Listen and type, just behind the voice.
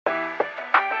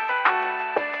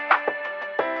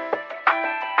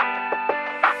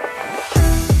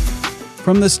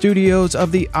From the studios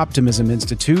of the Optimism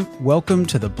Institute, welcome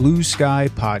to the Blue Sky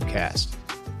Podcast.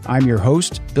 I'm your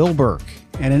host, Bill Burke,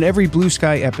 and in every Blue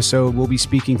Sky episode, we'll be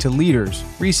speaking to leaders,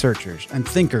 researchers, and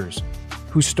thinkers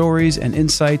whose stories and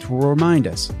insights will remind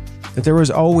us that there is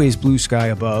always blue sky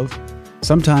above.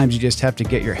 Sometimes you just have to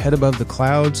get your head above the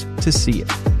clouds to see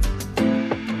it.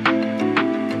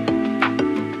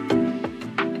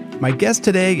 My guest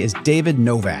today is David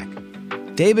Novak.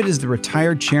 David is the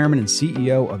retired chairman and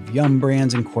CEO of Yum!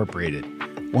 Brands Incorporated,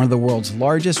 one of the world's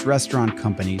largest restaurant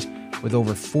companies with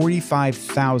over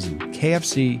 45,000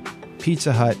 KFC,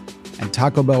 Pizza Hut, and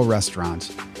Taco Bell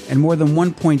restaurants, and more than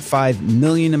 1.5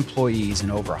 million employees in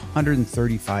over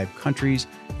 135 countries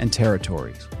and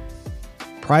territories.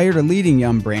 Prior to leading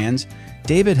Yum! Brands,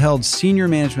 David held senior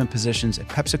management positions at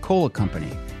Pepsi-Cola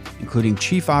Company, including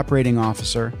Chief Operating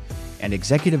Officer and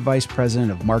Executive Vice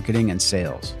President of Marketing and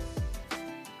Sales.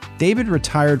 David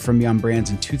retired from Yum!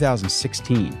 Brands in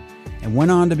 2016 and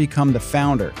went on to become the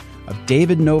founder of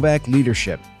David Novak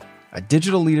Leadership, a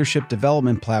digital leadership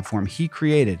development platform he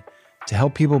created to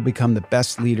help people become the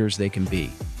best leaders they can be.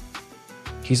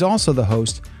 He's also the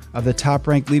host of the Top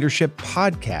Ranked Leadership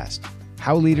podcast,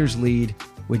 How Leaders Lead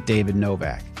with David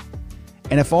Novak.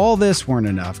 And if all this weren't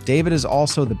enough, David is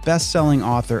also the best-selling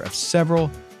author of several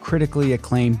critically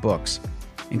acclaimed books,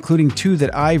 including two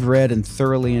that I've read and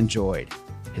thoroughly enjoyed.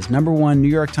 His #1 New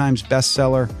York Times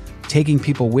bestseller, Taking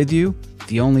People With You,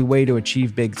 The Only Way to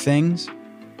Achieve Big Things,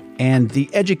 and The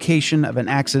Education of an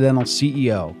Accidental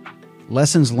CEO,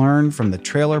 Lessons Learned from the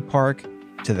Trailer Park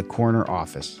to the Corner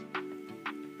Office.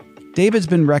 David's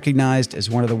been recognized as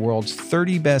one of the world's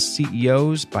 30 best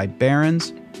CEOs by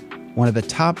Barron's, one of the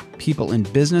top people in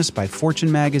business by Fortune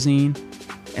magazine,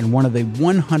 and one of the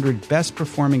 100 best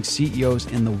performing CEOs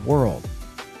in the world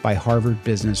by Harvard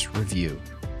Business Review.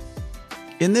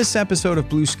 In this episode of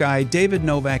Blue Sky, David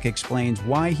Novak explains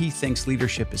why he thinks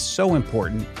leadership is so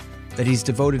important that he's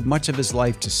devoted much of his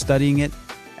life to studying it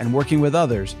and working with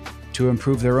others to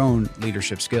improve their own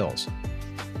leadership skills.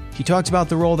 He talks about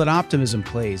the role that optimism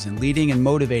plays in leading and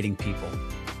motivating people,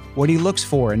 what he looks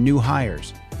for in new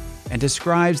hires, and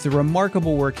describes the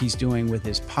remarkable work he's doing with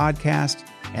his podcast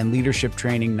and leadership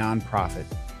training nonprofit.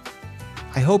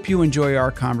 I hope you enjoy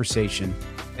our conversation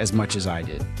as much as I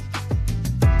did.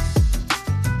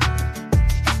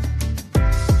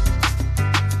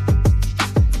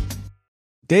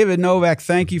 David Novak,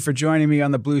 thank you for joining me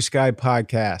on the Blue Sky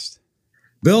Podcast.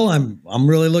 Bill, I'm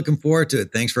really looking forward to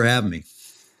it. Thanks for having me.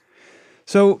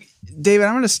 So, David,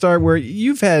 I'm going to start where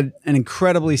you've had an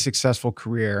incredibly successful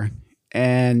career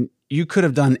and you could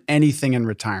have done anything in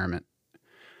retirement,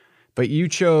 but you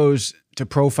chose to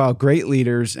profile great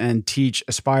leaders and teach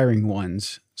aspiring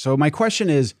ones. So my question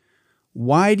is,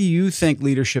 why do you think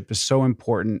leadership is so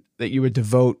important that you would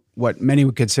devote what many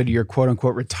would consider your quote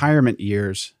unquote retirement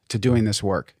years to doing this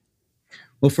work?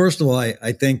 Well, first of all,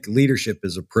 I think leadership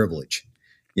is a privilege.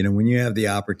 You know, when you have the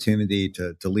opportunity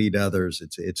to lead others,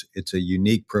 it's a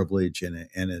unique privilege and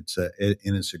it's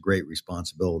a great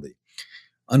responsibility.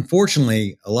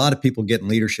 Unfortunately, a lot of people get in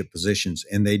leadership positions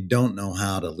and they don't know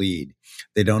how to lead.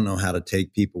 They don't know how to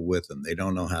take people with them. They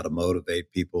don't know how to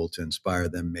motivate people, to inspire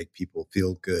them, make people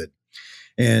feel good,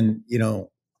 and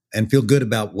feel good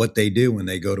about what they do when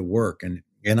they go to work. And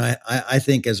I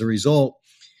think as a result,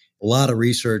 a lot of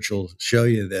research will show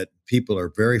you that people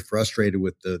are very frustrated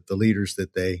with the leaders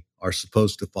that they are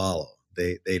supposed to follow.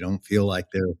 They don't feel like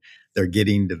they're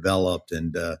getting developed.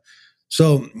 And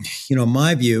so,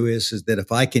 my view is that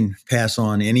if I can pass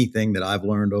on anything that I've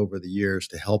learned over the years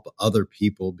to help other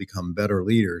people become better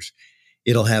leaders,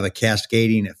 it'll have a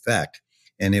cascading effect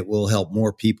and it will help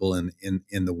more people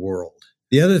in the world.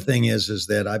 The other thing is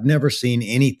that I've never seen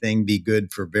anything be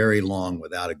good for very long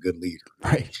without a good leader.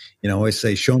 Right. I always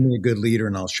say, show me a good leader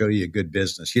and I'll show you a good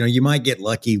business. You might get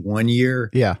lucky one year,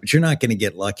 but you're not going to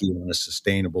get lucky on a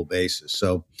sustainable basis.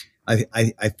 So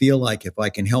I feel like if I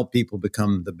can help people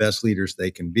become the best leaders they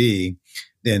can be,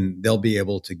 then they'll be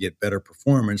able to get better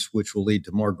performance, which will lead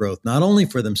to more growth, not only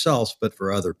for themselves, but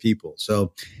for other people.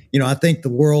 So, I think the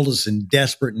world is in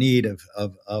desperate need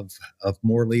of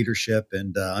more leadership.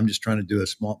 And I'm just trying to do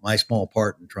my small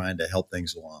part in trying to help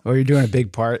things along. Well, you're doing a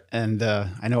big part. And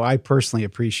I know I personally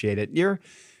appreciate it.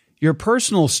 Your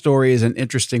personal story is an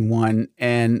interesting one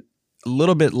and a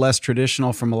little bit less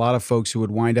traditional from a lot of folks who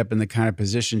would wind up in the kind of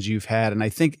positions you've had. And I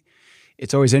think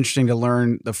it's always interesting to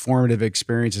learn the formative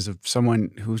experiences of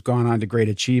someone who's gone on to great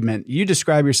achievement. You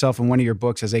describe yourself in one of your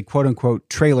books as a quote unquote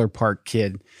trailer park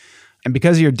kid. And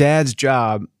because of your dad's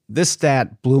job, this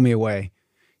stat blew me away.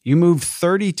 You moved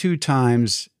 32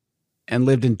 times and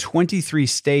lived in 23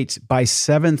 states by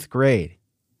 7th grade.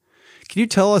 Can you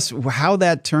tell us how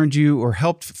that turned you or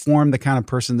helped form the kind of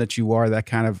person that you are, that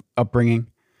kind of upbringing?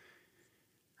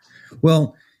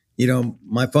 Well,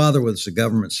 my father was a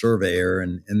government surveyor,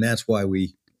 and that's why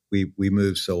we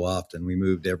moved so often. We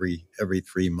moved every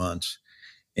 3 months.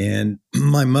 And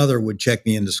my mother would check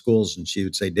me into schools and she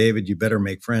would say, David, you better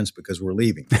make friends because we're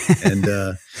leaving. And,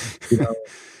 you know,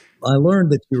 I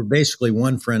learned that you were basically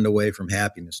one friend away from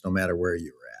happiness, no matter where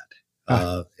you were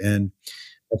at. And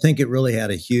I think it really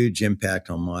had a huge impact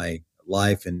on my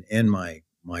life and my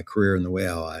career and the way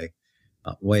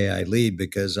I lead,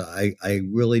 because I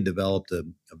really developed a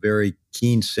very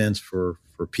keen sense for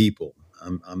people.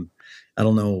 I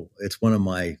don't know. It's one of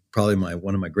my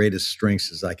greatest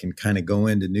strengths is I can kind of go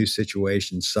into new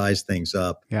situations, size things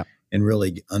up, Yeah. and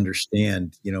really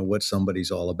understand, what somebody's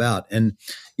all about. And,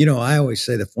 I always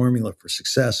say the formula for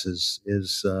success is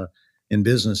in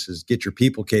business is get your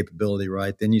people capability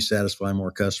right. Then you satisfy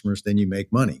more customers, then you make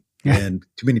money. Yeah. And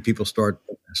too many people start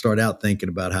out thinking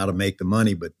about how to make the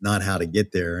money, but not how to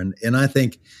get there. And I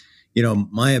think,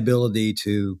 my ability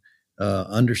to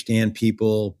understand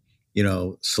people,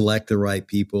 select the right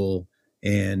people,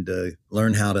 and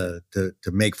learn how to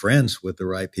make friends with the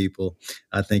right people,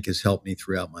 I think has helped me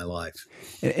throughout my life.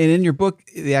 And in your book,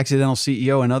 The Accidental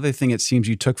CEO, another thing it seems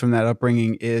you took from that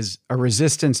upbringing is a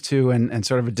resistance to and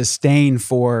sort of a disdain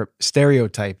for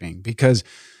stereotyping, because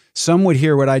some would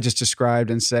hear what I just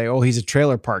described and say, oh, he's a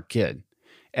trailer park kid,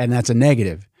 and that's a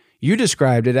negative. You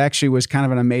described it actually was kind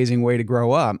of an amazing way to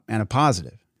grow up and a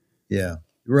positive. Yeah,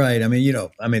 right. I mean,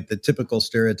 the typical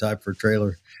stereotype for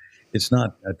it's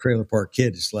not a trailer park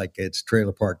kid. It's like it's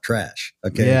trailer park trash.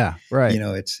 Okay. Yeah, right.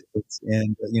 That's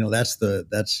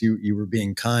you were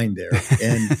being kind there.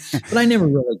 But I never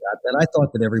really got that. I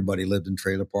thought that everybody lived in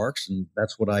trailer parks, and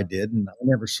that's what I did. And I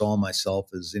never saw myself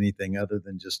as anything other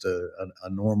than just a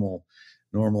normal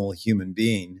human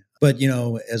being. But,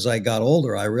 as I got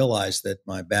older, I realized that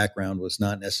my background was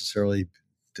not necessarily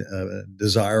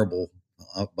desirable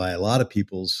by a lot of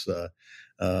people's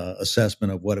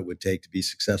assessment of what it would take to be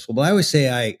successful. But I always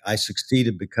say I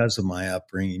succeeded because of my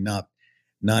upbringing, not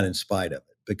in spite of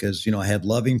it. Because, I had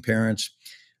loving parents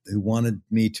who wanted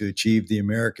me to achieve the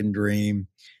American dream.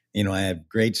 I had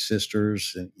great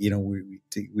sisters, and,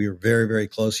 we were very, very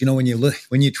close.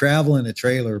 When you travel in a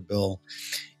trailer, Bill,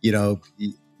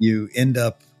 you end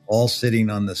up all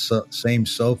sitting on the same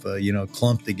sofa,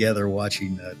 clumped together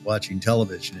watching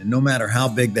television. And no matter how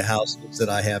big the house is that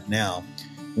I have now,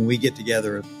 when we get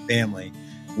together as a family,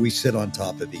 we sit on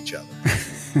top of each other.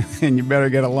 And you better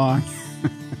get along.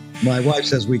 My wife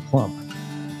says we clump.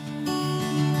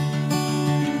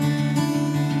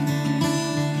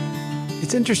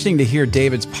 It's interesting to hear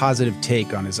David's positive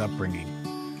take on his upbringing.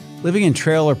 Living in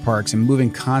trailer parks and moving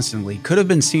constantly could have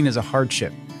been seen as a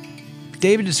hardship.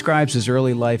 David describes his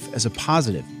early life as a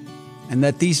positive, and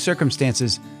that these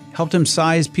circumstances helped him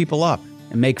size people up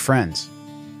and make friends.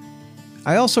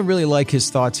 I also really like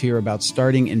his thoughts here about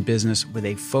starting in business with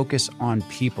a focus on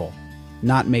people,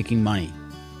 not making money.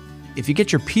 If you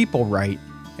get your people right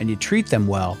and you treat them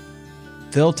well,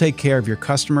 they'll take care of your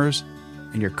customers,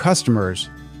 and your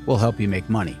customers will help you make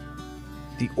money.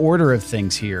 The order of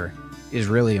things here is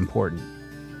really important.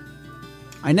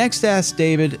 I next asked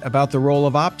David about the role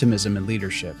of optimism in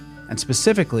leadership, and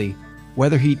specifically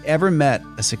whether he'd ever met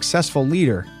a successful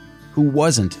leader who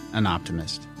wasn't an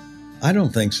optimist. I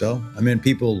don't think so. I mean,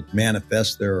 people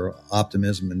manifest their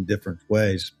optimism in different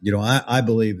ways. I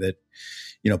believe that,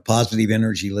 positive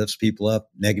energy lifts people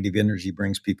up, negative energy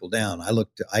brings people down.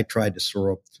 I tried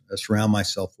to surround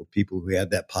myself with people who had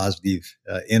that positive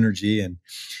energy, and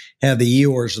have the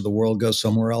Eeyores of the world go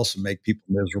somewhere else and make people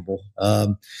miserable.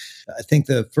 I think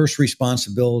the first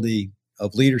responsibility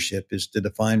of leadership is to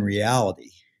define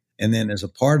reality. And then as a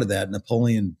part of that,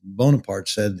 Napoleon Bonaparte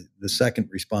said the second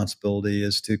responsibility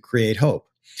is to create hope.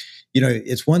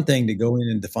 It's one thing to go in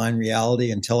and define reality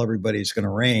and tell everybody it's going to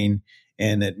rain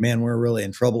and that, man, we're really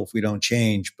in trouble if we don't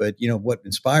change. But, what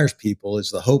inspires people is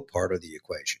the hope part of the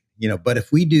equation. But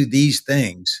if we do these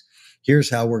things, here's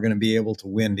how we're going to be able to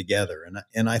win together.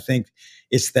 And I think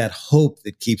it's that hope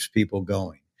that keeps people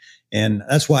going. And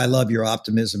that's why I love your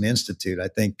Optimism Institute. I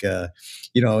think,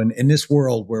 in this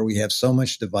world where we have so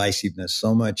much divisiveness,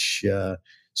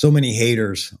 so many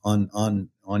haters on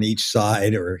each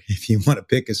side, or if you want to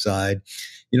pick a side,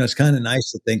 it's kind of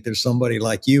nice to think there's somebody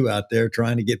like you out there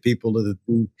trying to get people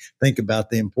to think about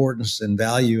the importance and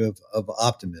value of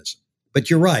optimism. But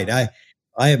you're right.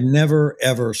 I have never,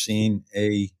 ever seen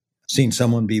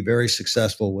someone be very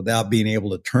successful without being able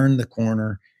to turn the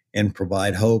corner and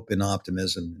provide hope and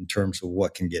optimism in terms of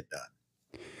what can get done.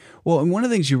 Well, and one of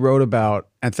the things you wrote about,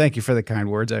 and thank you for the kind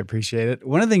words, I appreciate it.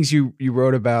 One of the things you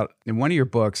wrote about in one of your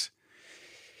books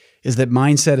is that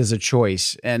mindset is a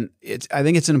choice. And I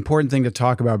think it's an important thing to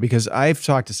talk about, because I've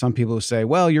talked to some people who say,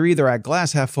 well, you're either a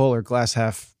glass half full or glass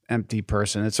half empty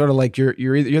person. It's sort of like you're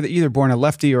either born a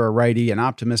lefty or a righty, an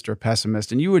optimist or a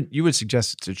pessimist. And you would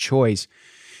suggest it's a choice.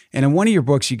 And in one of your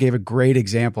books, you gave a great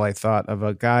example, I thought, of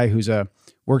a guy who's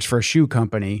works for a shoe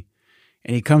company,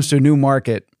 and he comes to a new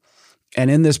market, and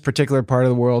in this particular part of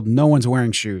the world, no one's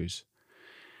wearing shoes.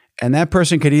 And that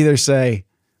person could either say,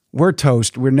 we're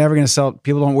toast, we're never going to sell,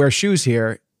 people don't wear shoes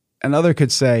here. Another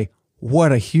could say,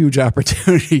 what a huge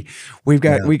opportunity. We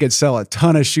could sell a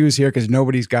ton of shoes here because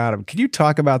nobody's got them. Can you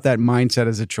talk about that mindset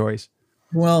as a choice?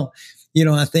 Well,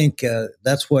 I think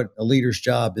that's what a leader's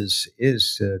job is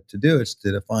to do. It's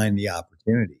to define the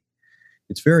opportunity.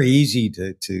 It's very easy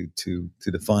to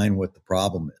define what the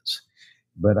problem is.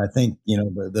 But I think,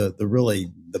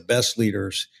 the best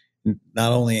leaders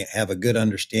not only have a good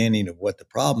understanding of what the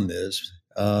problem is,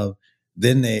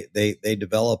 then they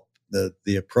develop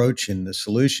the approach and the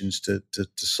solutions to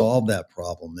solve that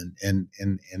problem. And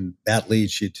that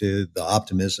leads you to the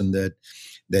optimism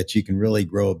that you can really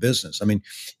grow a business. I mean,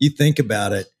 you think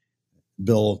about it,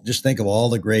 Bill, just think of all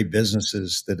the great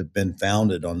businesses that have been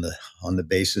founded on the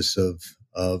basis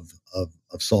of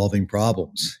solving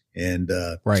problems. And,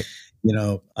 right.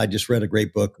 I just read a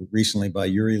great book recently by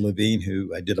Yuri Levine,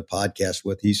 who I did a podcast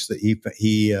with. He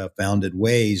founded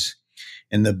Waze,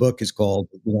 and the book is called,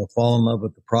 Fall in Love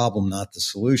with the Problem, Not the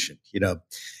Solution.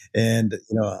 And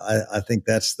I think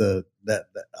that's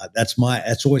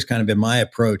always kind of been my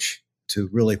approach to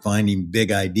really finding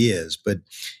big ideas. But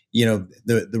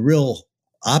the real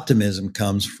optimism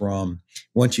comes from,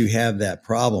 once you have that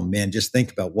problem, man, just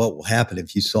think about what will happen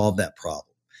if you solve that problem.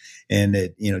 And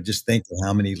just think of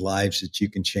how many lives that you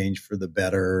can change for the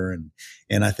better.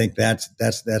 And I think that's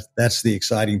the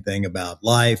exciting thing about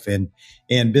life and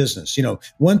business.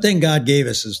 One thing God gave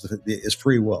us is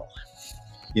free will.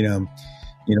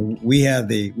 We have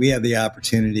the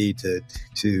opportunity to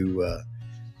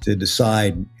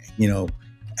decide,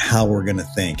 how we're going to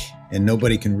think, and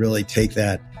nobody can really take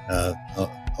that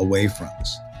away from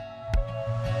us.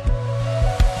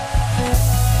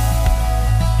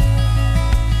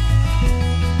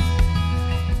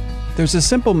 There's a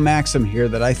simple maxim here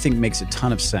that I think makes a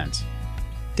ton of sense.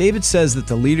 David says that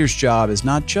the leader's job is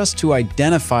not just to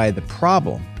identify the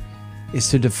problem,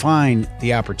 it's to define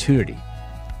the opportunity.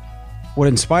 What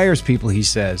inspires people, he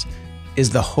says, is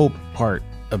the hope part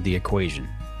of the equation.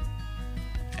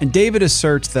 And David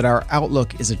asserts that our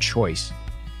outlook is a choice,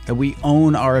 that we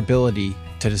own our ability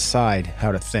to decide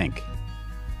how to think.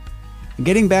 And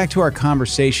getting back to our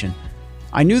conversation,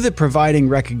 I knew that providing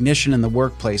recognition in the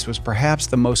workplace was perhaps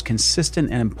the most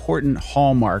consistent and important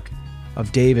hallmark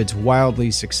of David's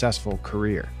wildly successful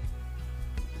career.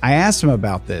 I asked him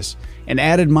about this and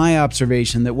added my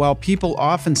observation that while people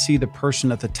often see the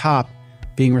person at the top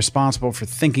being responsible for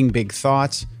thinking big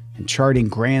thoughts and charting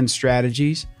grand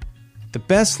strategies, the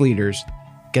best leaders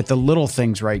get the little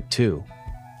things right too,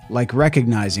 like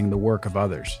recognizing the work of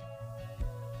others.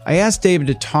 I asked David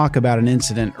to talk about an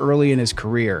incident early in his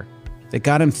career that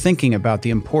got him thinking about the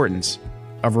importance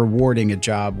of rewarding a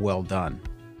job well done.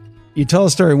 You tell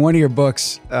a story in one of your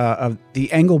books of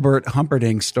the Engelbert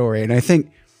Humperdinck story, and I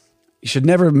think you should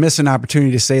never miss an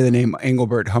opportunity to say the name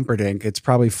Engelbert Humperdinck. It's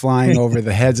probably flying over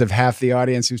the heads of half the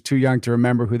audience who's too young to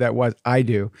remember who that was. I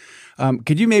do.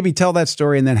 Could you maybe tell that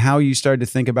story and then how you started to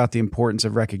think about the importance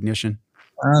of recognition?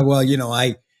 Well,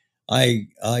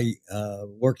 I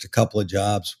worked a couple of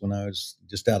jobs when I was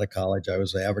just out of college. I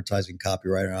was an advertising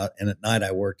copywriter, and at night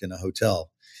I worked in a hotel.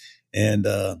 And,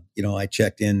 I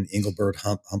checked in Engelbert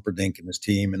Humperdinck and his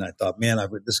team, and I thought, man,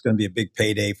 this is going to be a big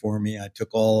payday for me. I took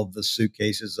all of the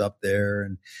suitcases up there,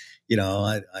 and,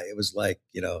 it was like,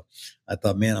 I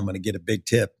thought, man, I'm going to get a big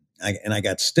tip. And I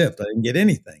got stiffed. I didn't get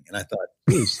anything. And I thought,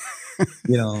 geez,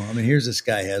 here's this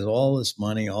guy has all this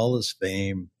money, all this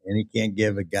fame, and he can't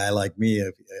give a guy like me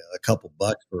a couple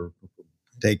bucks for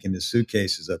taking his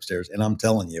suitcases upstairs. And I'm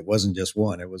telling you, it wasn't just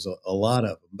one, it was a lot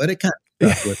of them, but it kind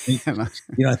of stuck with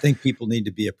me. I think people need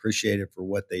to be appreciated for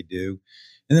what they do.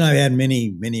 And then I've had many,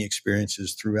 many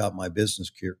experiences throughout my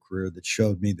business career that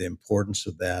showed me the importance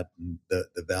of that and the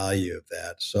value of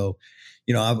that. So,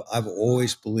 I've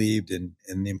always believed in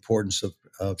the importance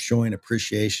of showing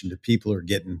appreciation to people who are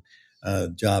getting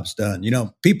jobs done.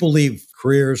 People leave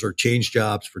careers or change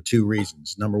jobs for two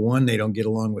reasons. Number one, they don't get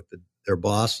along with their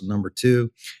boss. And number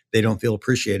two, they don't feel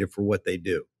appreciated for what they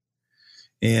do.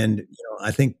 And,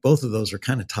 I think both of those are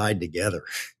kind of tied together,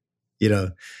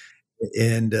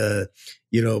 And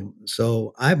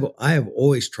so I have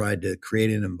always tried to create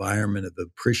an environment of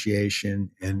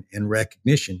appreciation and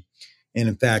recognition. And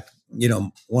in fact,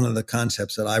 one of the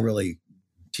concepts that I really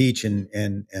teach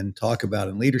and talk about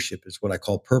in leadership is what I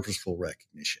call purposeful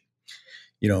recognition.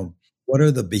 What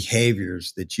are the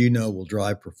behaviors that will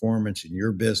drive performance in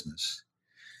your business?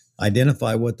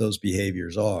 Identify what those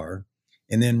behaviors are,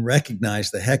 and then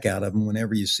recognize the heck out of them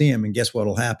whenever you see them. And guess what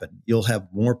will happen? You'll have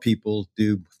more people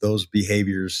do those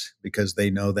behaviors because they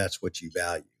know that's what you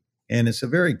value. And it's a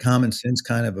very common sense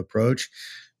kind of approach,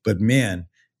 but man,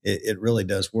 it really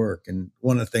does work. And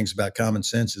one of the things about common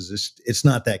sense is it's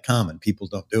not that common. People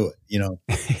don't do it,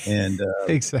 and,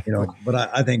 Exactly. but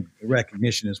I think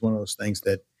recognition is one of those things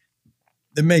that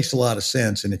makes a lot of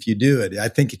sense. And if you do it, I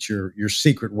think it's your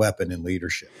secret weapon in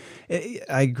leadership.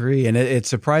 I agree. And it's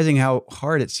surprising how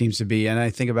hard it seems to be. And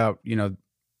I think about, a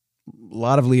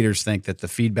lot of leaders think that the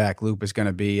feedback loop is going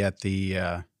to be at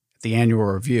the annual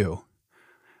review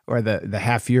or the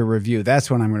half year review. That's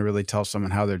when I'm going to really tell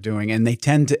someone how they're doing. And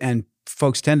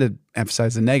folks tend to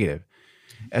emphasize the negative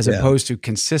as opposed to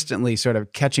consistently sort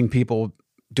of catching people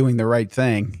doing the right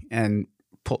thing and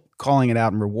calling it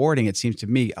out and rewarding. It seems to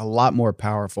me a lot more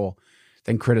powerful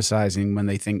than criticizing when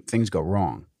they think things go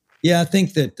wrong. Yeah, I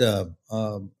think that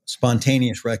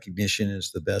spontaneous recognition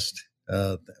is the best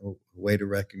way to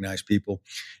recognize people.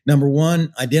 Number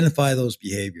one, identify those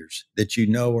behaviors that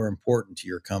are important to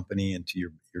your company and to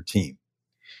your team.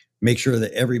 Make sure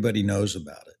that everybody knows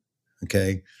about it.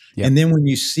 Okay. Yep. And then when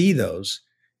you see those,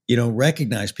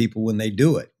 recognize people when they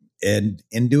do it. And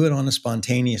do it on a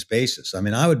spontaneous basis. I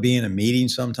mean, I would be in a meeting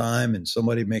sometime and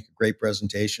somebody would make a great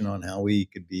presentation on how we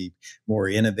could be more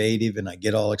innovative, and I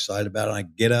get all excited about it. I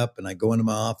get up and I go into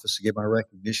my office to get my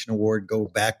recognition award, go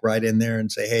back right in there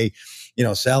and say, hey,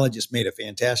 Sally just made a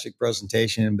fantastic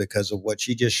presentation, and because of what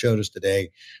she just showed us today,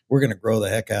 we're going to grow the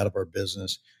heck out of our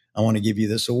business. I want to give you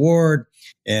this award,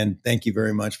 and thank you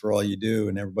very much for all you do.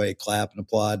 And everybody clap and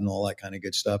applaud and all that kind of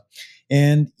good stuff.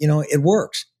 And, it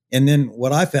works. And then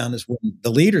what I found is when the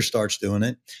leader starts doing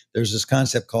it, there's this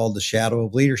concept called the shadow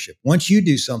of leadership. Once you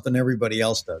do something, everybody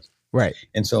else does. Right.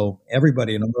 And so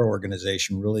everybody in our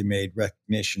organization really made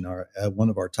recognition one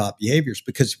of our top behaviors,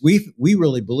 because we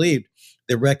really believed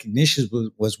that recognition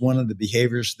was one of the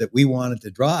behaviors that we wanted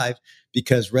to drive,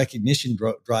 because recognition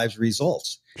drives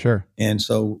results. Sure. And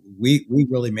so we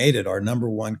really made it our number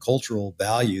one cultural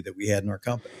value that we had in our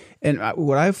company. And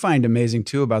what I find amazing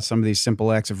too about some of these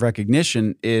simple acts of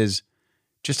recognition is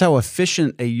just how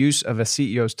efficient a use of a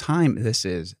CEO's time this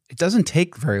is. It doesn't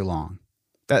take very long.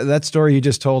 That story you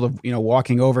just told of,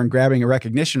 walking over and grabbing a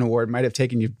recognition award might have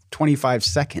taken you 25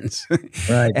 seconds.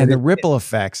 Right. And the ripple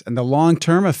effects and the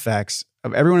long-term effects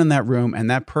of everyone in that room and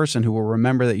that person who will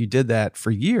remember that you did that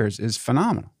for years is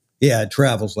phenomenal. Yeah, it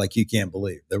travels like you can't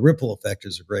believe. The ripple effect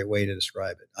is a great way to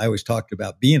describe it. I always talked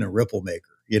about being a ripple maker,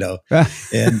 and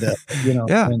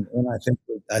Yeah. and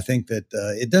I think that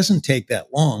it doesn't take that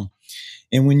long.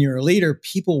 And when you're a leader,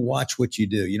 people watch what you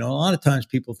do. A lot of times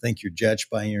people think you're judged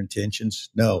by your intentions.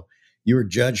 No, you're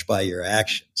judged by your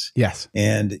actions. Yes.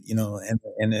 And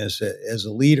and as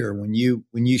a leader, when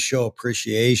you show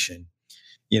appreciation,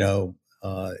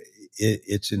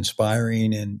 it's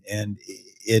inspiring, and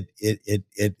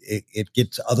it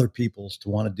gets other people to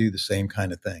want to do the same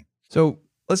kind of thing. So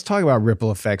let's talk about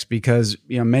ripple effects, because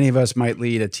many of us might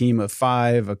lead a team of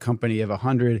 5, a company of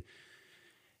 100.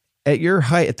 At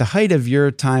the height of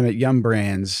your time at Yum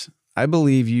Brands, I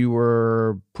believe you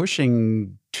were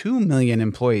pushing 2 million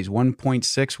employees,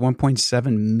 1.6,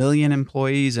 1.7 million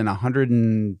employees in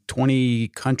 120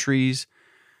 countries,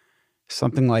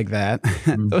 something like that.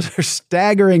 Mm-hmm. Those are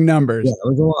staggering numbers. Yeah, it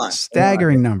was a lot.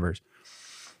 Staggering numbers.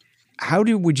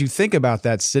 Would you think about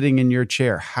that sitting in your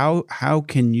chair? How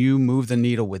can you move the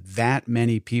needle with that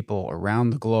many people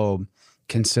around the globe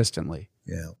consistently?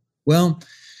 Yeah. Well,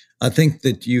 I think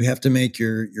that you have to make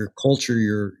your culture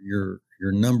your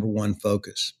number one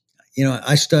focus.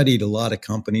 I studied a lot of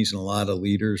companies and a lot of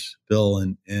leaders, Bill,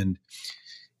 and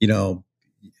I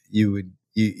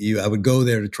would go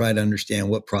there to try to understand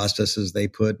what processes they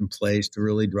put in place to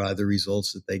really drive the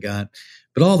results that they got.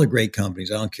 But all the great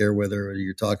companies, I don't care whether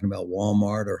you're talking about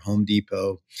Walmart or Home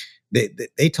Depot,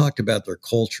 they talked about their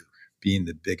culture being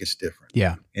the biggest difference.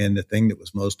 Yeah. And the thing that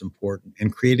was most important,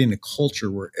 and creating a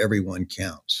culture where everyone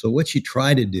counts. So what you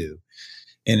try to do,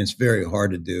 and it's very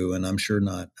hard to do, and I'm sure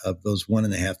not of those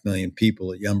 1.5 million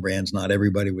people at Yum Brands, not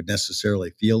everybody would necessarily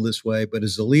feel this way. But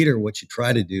as a leader, what you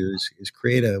try to do is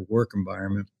create a work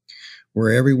environment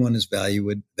where everyone is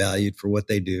valued for what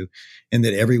they do, and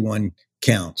that everyone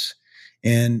counts.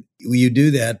 And you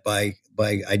do that by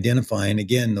by identifying,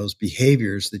 again, those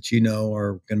behaviors that you know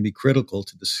are going to be critical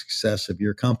to the success of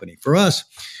your company. For us,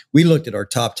 we looked at our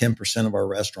top 10% of our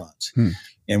restaurants,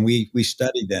 and we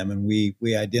studied them, and we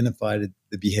identified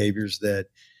the behaviors that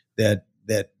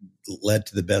led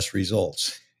to the best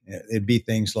results. It'd be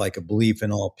things like a belief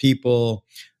in all people,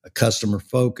 a customer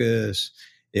focus.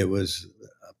 It was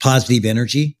positive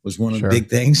energy was one of the big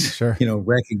things. Sure.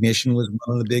 Recognition was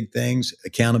one of the big things,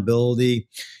 accountability,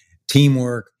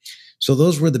 teamwork. So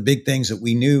those were the big things that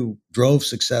we knew drove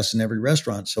success in every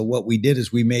restaurant. So what we did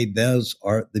is we made those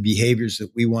are the behaviors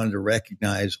that we wanted to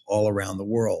recognize all around the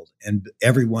world. And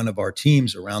every one of our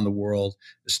teams around the world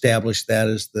established that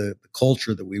as the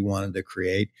culture that we wanted to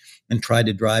create and tried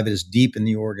to drive it as deep in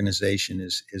the organization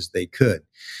as they could.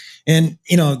 And,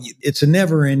 it's a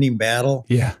never ending battle.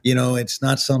 Yeah. It's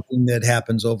not something that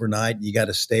happens overnight. You got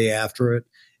to stay after it.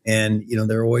 And,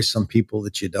 there are always some people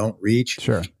that you don't reach.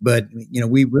 Sure. But,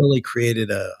 we really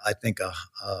created a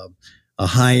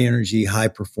high energy, high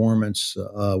performance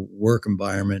work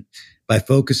environment by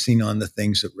focusing on the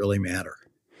things that really matter.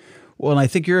 Well, and I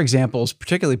think your example is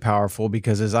particularly powerful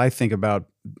because as I think about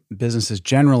businesses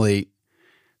generally,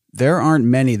 there aren't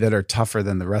many that are tougher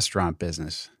than the restaurant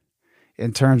business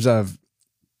in terms of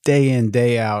day in,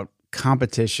 day out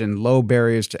competition, low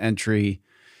barriers to entry,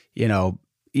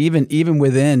 even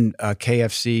within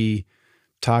KFC,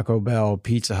 Taco Bell,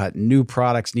 Pizza Hut, new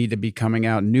products need to be coming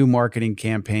out, new marketing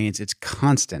campaigns. It's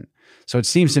constant. So it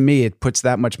seems to me it puts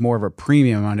that much more of a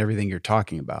premium on everything you're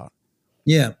talking about.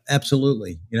 Yeah,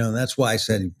 absolutely. That's why I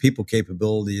said people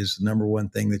capability is the number one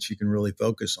thing that you can really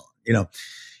focus on.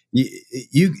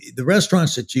 The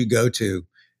restaurants that you go to,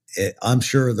 I'm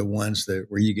sure are the ones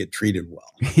where you get treated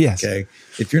well. Yes. Okay.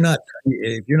 If you're not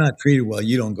treated well,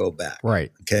 you don't go back. Right.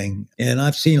 Okay. And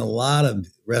I've seen a lot of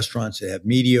restaurants that have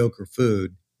mediocre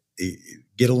food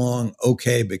get along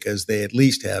okay because they at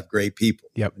least have great people.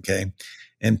 Yep. Okay.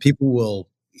 And people will,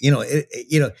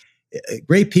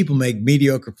 great people make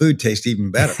mediocre food taste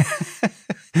even better.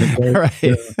 Okay?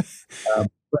 Right.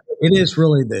 But it is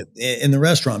really in the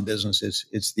restaurant business,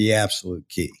 it's the absolute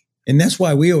key. And that's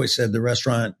why we always said the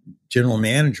restaurant general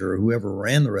manager or whoever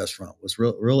ran the restaurant was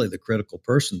really the critical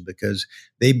person because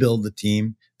they build the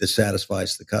team that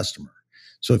satisfies the customer.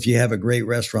 So if you have a great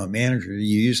restaurant manager,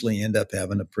 you usually end up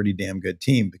having a pretty damn good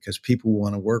team because people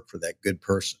want to work for that good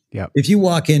person. Yep. If you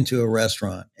walk into a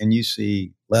restaurant and you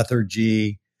see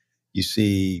lethargy, you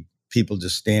see people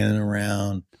just standing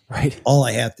around, right? All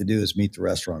I have to do is meet the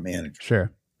restaurant manager.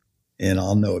 Sure. And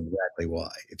I'll know exactly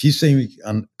why. If you see,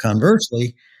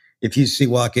 conversely, if you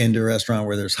walk into a restaurant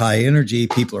where there's high energy,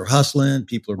 people are hustling,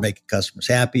 people are making customers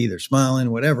happy, they're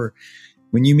smiling, whatever.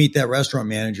 When you meet that restaurant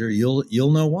manager,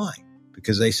 you'll know why,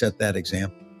 because they set that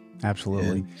example. Absolutely.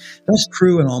 And that's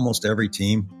true in almost every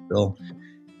team, Bill.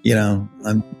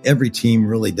 Every team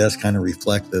really does kind of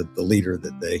reflect the leader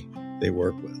that they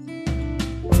work with.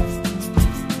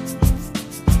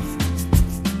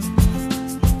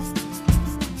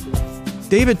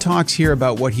 David talks here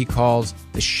about what he calls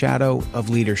the shadow of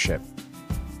leadership.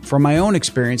 From my own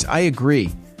experience, I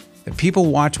agree that people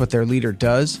watch what their leader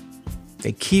does,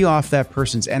 they key off that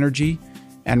person's energy,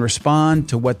 and respond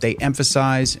to what they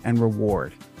emphasize and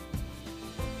reward.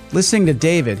 Listening to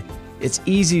David, it's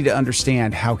easy to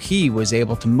understand how he was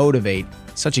able to motivate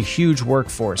such a huge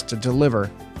workforce to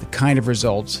deliver the kind of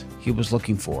results he was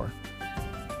looking for.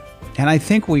 And I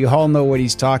think we all know what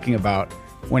he's talking about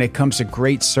when it comes to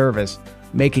great service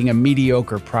making a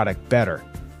mediocre product better,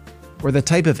 or the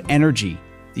type of energy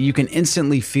that you can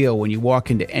instantly feel when you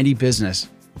walk into any business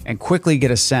and quickly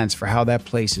get a sense for how that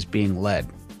place is being led.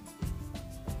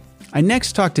 I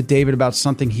next talked to David about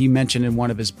something he mentioned in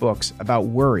one of his books about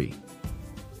worry,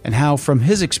 and how from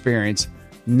his experience,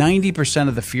 90%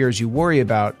 of the fears you worry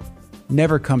about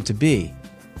never come to be,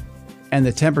 and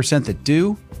the 10% that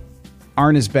do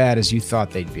aren't as bad as you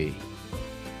thought they'd be.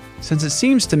 Since it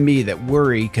seems to me that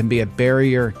worry can be a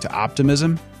barrier to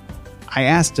optimism, I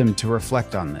asked him to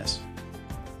reflect on this.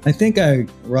 I think I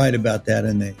write about that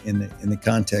in the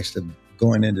context of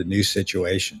going into new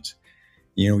situations.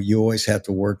 You always have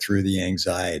to work through the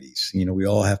anxieties. We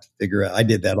all have to figure out. I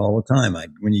did that all the time.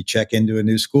 When you check into a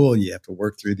new school, you have to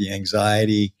work through the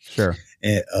anxiety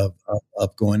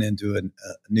of going into a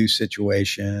new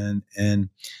situation, and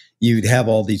you'd have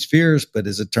all these fears. But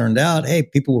as it turned out, hey,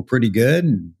 people were pretty good,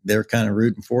 and they're kind of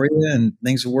rooting for you, and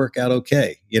things will work out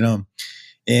okay.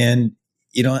 And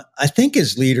I think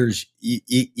as leaders,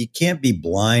 you can't be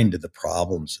blind to the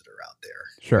problems that are out there.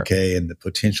 Sure. Okay. And the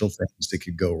potential things that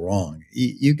could go wrong.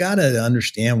 You got to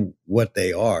understand what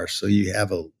they are. So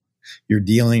you're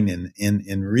dealing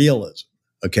in realism.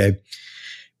 Okay.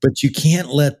 But you can't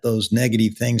let those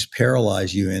negative things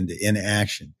paralyze you into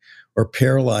inaction or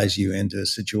paralyze you into a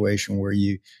situation where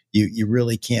you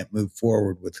really can't move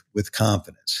forward with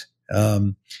confidence.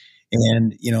 And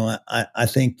I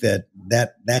think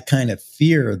that kind of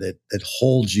fear that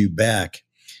holds you back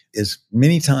is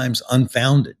many times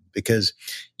unfounded, because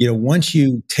once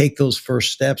you take those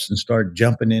first steps and start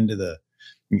jumping into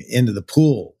the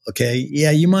pool, okay,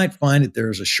 yeah, you might find that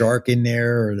there's a shark in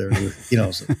there, or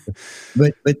there's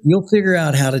but you'll figure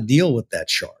out how to deal with that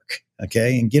shark,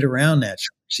 okay, and get around that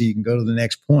shark so you can go to the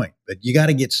next point. But you got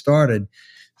to get started,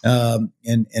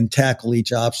 and tackle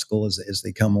each obstacle as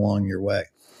they come along your way.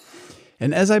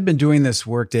 And as I've been doing this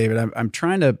work, David, I'm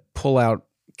trying to pull out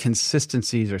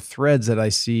consistencies or threads that I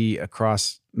see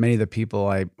across many of the people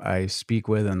I speak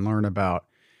with and learn about.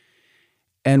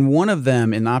 And one of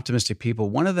them in optimistic people,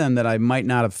 one of them that I might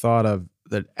not have thought of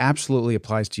that absolutely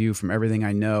applies to you from everything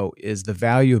I know, is the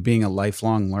value of being a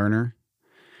lifelong learner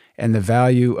and the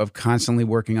value of constantly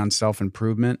working on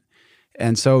self-improvement.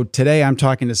 And so today I'm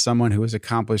talking to someone who has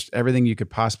accomplished everything you could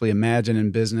possibly imagine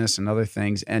in business and other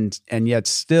things. And yet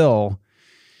still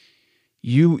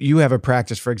you have a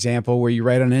practice, for example, where you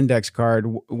write on an index card,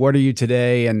 what are you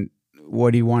today and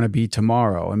what do you want to be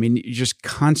tomorrow? I mean, you're just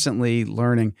constantly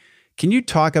learning. Can you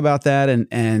talk about that?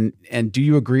 And do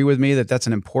you agree with me that that's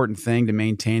an important thing to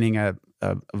maintaining a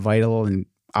vital and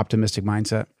optimistic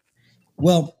mindset?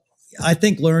 Well, I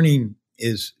think learning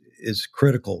is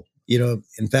critical.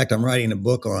 In fact, I'm writing a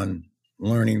book on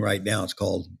learning right now. It's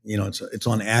called, it's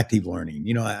on active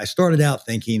learning. I started out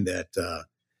thinking that,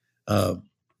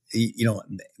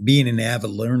 being an avid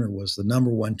learner was the number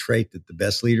one trait that the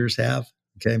best leaders have.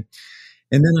 Okay.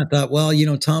 And then I thought, well,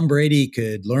 Tom Brady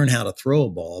could learn how to throw a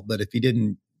ball, but if he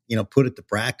didn't, put it to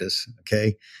practice,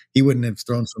 okay, he wouldn't have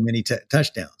thrown so many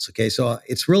touchdowns. Okay. So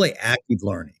it's really active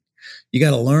learning. You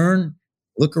got to learn,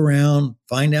 look around,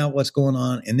 find out what's going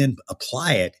on, and then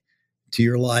apply it to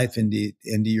your life and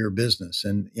into your business.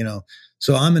 And,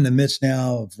 so I'm in the midst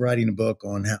now of writing a book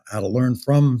on how to learn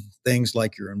from things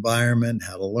like your environment,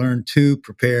 how to learn to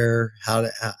prepare, how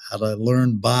to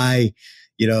learn by,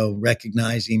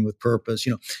 recognizing with purpose,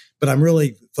 but I'm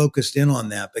really focused in on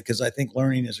that because I think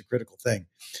learning is a critical thing.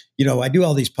 I do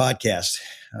all these podcasts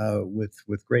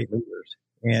with great leaders,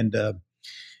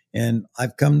 and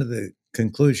I've come to the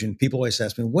conclusion, people always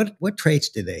ask me, what traits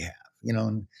do they have?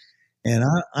 And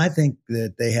I think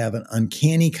that they have an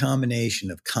uncanny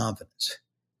combination of confidence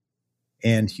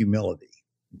and humility.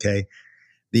 Okay.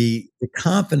 The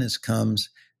confidence comes,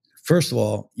 first of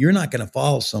all, you're not going to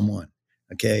follow someone,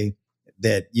 okay,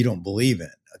 that you don't believe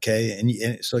in. Okay.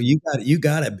 And so you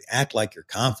got to act like you're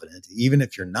confident, even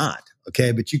if you're not.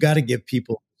 Okay. But you got to give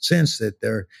people a sense that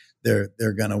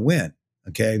they're going to win.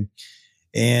 Okay.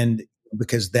 And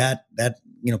because that,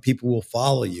 people will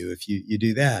follow you if you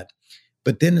do that.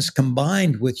 But then it's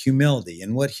combined with humility.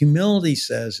 And what humility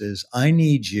says is, I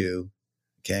need you,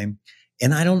 okay?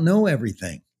 And I don't know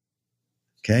everything,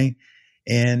 okay?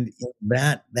 And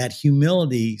that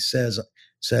humility says,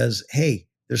 hey,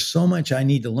 there's so much I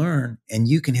need to learn, and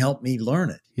you can help me learn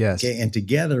it. Yes. Okay. And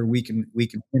together we can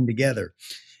win together.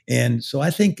 And so I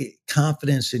think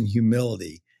confidence and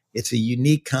humility, it's a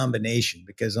unique combination,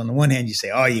 because on the one hand you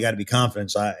say, oh, you got to be confident.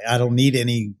 So I don't need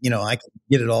any, I can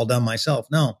get it all done myself.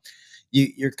 No.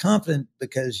 You're confident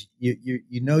because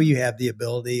you have the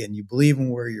ability and you believe in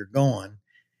where you're going,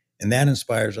 and that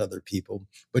inspires other people.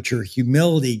 But your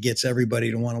humility gets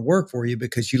everybody to want to work for you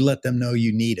because you let them know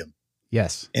you need them.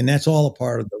 Yes. And that's all a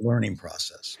part of the learning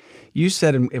process. You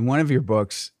said in one of your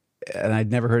books, and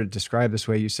I'd never heard it described this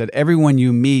way, you said, everyone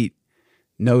you meet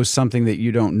knows something that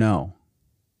you don't know,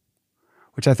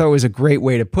 which I thought was a great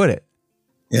way to put it.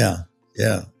 Yeah.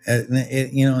 Yeah. And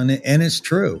it's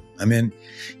true. I mean,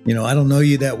 I don't know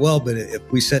you that well, but if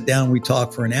we sat down, and we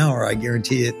talk for an hour, I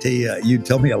guarantee it to you, you'd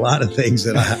tell me a lot of things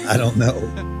that I don't know.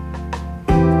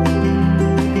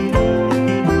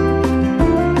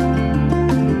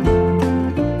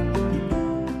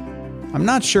 I'm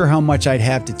not sure how much I'd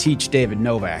have to teach David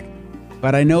Novak,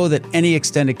 but I know that any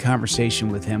extended conversation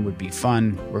with him would be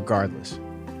fun regardless.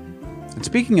 And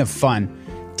speaking of fun,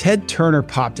 Ted Turner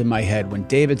popped in my head when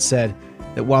David said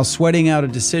that while sweating out a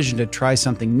decision to try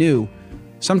something new,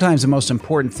 sometimes the most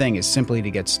important thing is simply to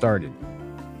get started.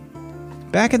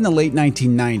 Back in the late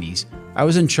 1990s, I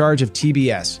was in charge of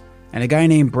TBS, and a guy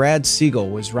named Brad Siegel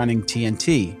was running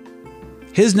TNT.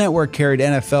 His network carried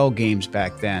NFL games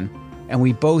back then, and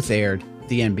we both aired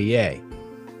the NBA.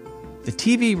 The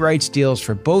TV rights deals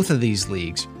for both of these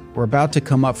leagues were about to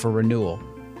come up for renewal,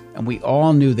 and we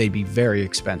all knew they'd be very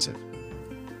expensive.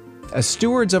 As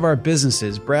stewards of our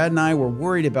businesses, Brad and I were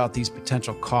worried about these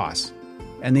potential costs,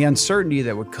 and the uncertainty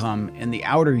that would come in the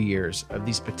outer years of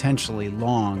these potentially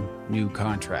long new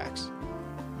contracts.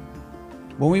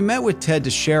 When we met with Ted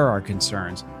to share our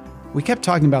concerns, we kept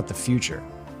talking about the future,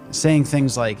 saying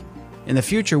things like, in the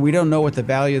future, we don't know what the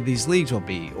value of these leagues will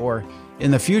be, or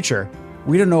in the future,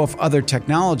 we don't know if other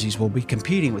technologies will be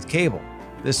competing with cable,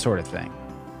 this sort of thing.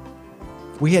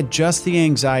 We had just the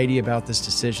anxiety about this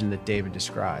decision that David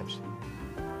describes.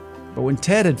 But when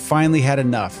Ted had finally had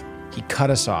enough, he cut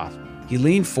us off. He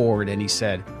leaned forward and he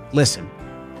said, listen,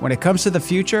 when it comes to the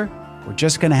future, we're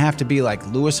just going to have to be like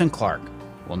Lewis and Clark.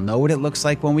 We'll know what it looks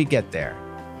like when we get there.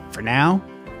 For now,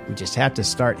 we just have to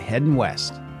start heading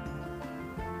west.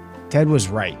 Ted was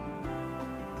right.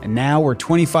 And now we're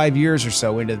 25 years or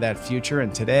so into that future,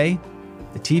 and today,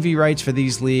 the TV rights for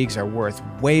these leagues are worth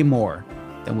way more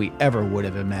than we ever would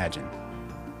have imagined.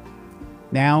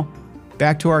 Now,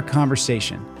 back to our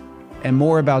conversation and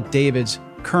more about David's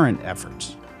current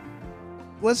efforts.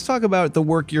 Let's talk about the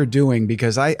work you're doing,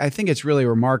 because I think it's really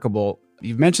remarkable.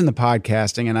 You've mentioned the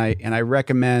podcasting, and I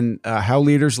recommend How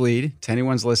Leaders Lead to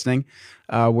anyone's listening,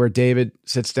 where David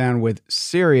sits down with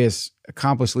serious,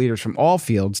 accomplished leaders from all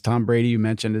fields. Tom Brady, you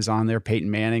mentioned, is on there.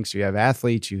 Peyton Manning. So you have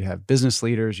athletes, you have business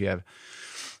leaders, you have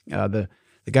the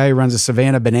guy who runs the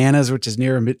Savannah Bananas, which is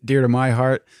near and dear to my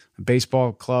heart, a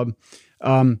baseball club.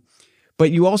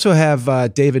 But you also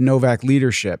have David Novak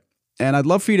Leadership. And I'd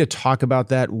love for you to talk about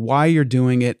that, why you're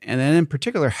doing it, and then in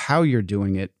particular, how you're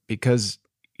doing it, because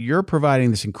you're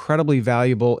providing this incredibly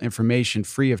valuable information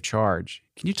free of charge.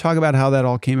 Can you talk about how that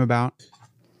all came about?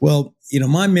 Well,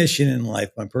 my mission in life,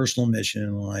 my personal mission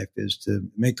in life, is to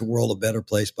make the world a better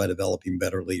place by developing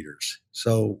better leaders.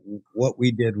 So what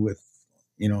we did with,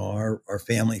 our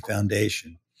family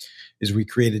foundation is we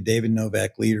created David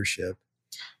Novak Leadership.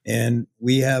 And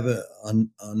we have a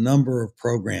number of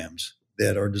programs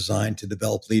that are designed to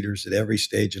develop leaders at every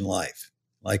stage in life.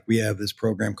 Like we have this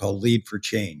program called Lead for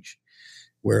Change,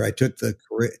 where I took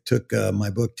my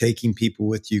book, Taking People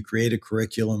With You, create a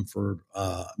curriculum for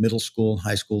middle school and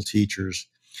high school teachers.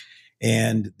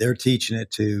 And they're teaching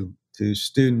it to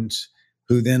students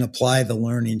who then apply the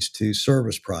learnings to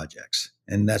service projects.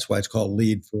 And that's why it's called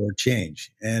Lead for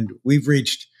Change. And we've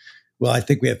reached, I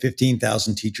think we have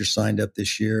 15,000 teachers signed up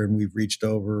this year, and we've reached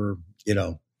over,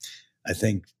 I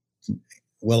think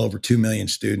well over 2 million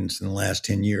students in the last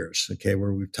 10 years,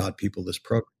 where we've taught people this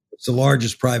program. It's the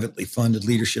largest privately funded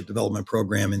leadership development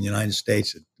program in the United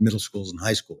States at middle schools and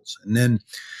high schools. And then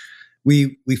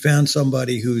we found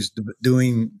somebody who's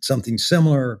doing something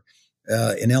similar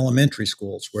in elementary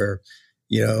schools, where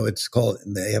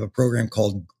they have a program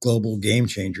called Global Game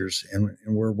Changers, and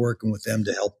we're working with them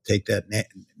to help take that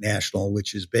national,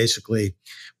 which is basically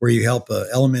where you help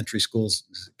elementary schools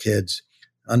kids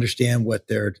understand what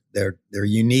their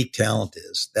unique talent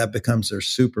is. That becomes their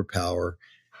superpower,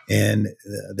 and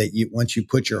once you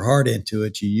put your heart into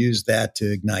it, you use that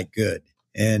to ignite good.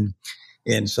 And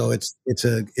so it's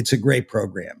a great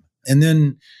program. And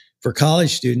then for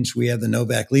college students, we have the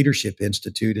Novak Leadership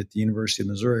Institute at the University of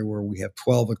Missouri, where we have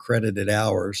 12 accredited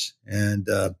hours. And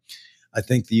I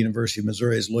think the University of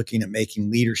Missouri is looking at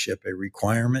making leadership a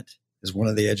requirement, as one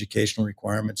of the educational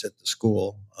requirements at the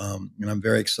school. And I'm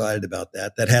very excited about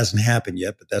that. That hasn't happened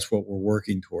yet, but that's what we're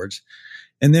working towards.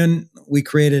 And then we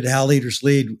created How Leaders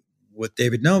Lead with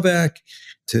David Novak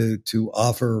to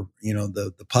offer,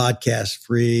 the podcast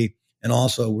free. And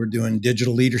also we're doing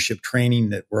digital leadership training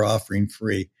that we're offering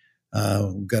free.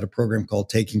 We've got a program called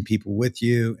Taking People With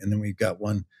You. And then we've got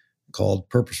one called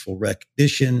Purposeful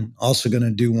Recognition. Also going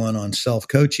to do one on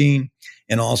self-coaching.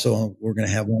 And also we're going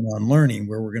to have one on learning,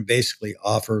 where we're going to basically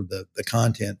offer the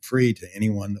content free to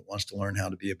anyone that wants to learn how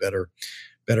to be a better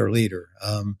leader.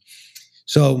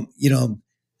 So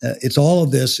it's all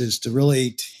of this is to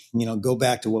really, go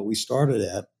back to what we started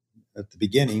at the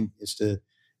beginning, is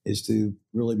to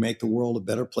really make the world a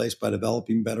better place by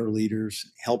developing better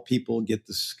leaders, help people get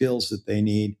the skills that they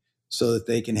need so that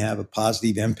they can have a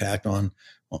positive impact on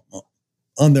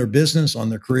their business, on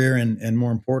their career, and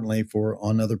more importantly,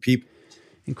 on other people.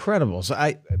 Incredible.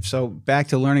 So back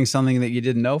to learning something that you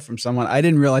didn't know from someone. I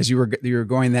didn't realize you were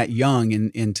going that young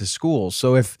into school.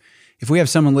 So if we have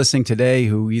someone listening today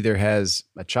who either has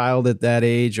a child at that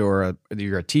age, or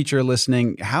you're a teacher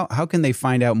listening, how can they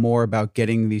find out more about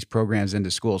getting these programs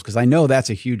into schools? Because I know that's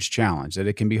a huge challenge, that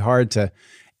it can be hard to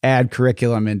add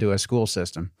curriculum into a school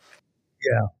system.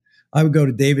 Yeah. I would go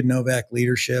to David Novak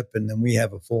Leadership, and then we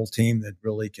have a full team that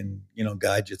really can,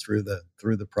 guide you through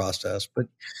the process. But,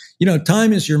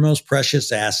 time is your most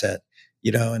precious asset.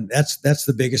 And that's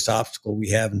the biggest obstacle we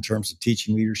have in terms of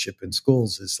teaching leadership in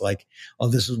schools. It's like, oh,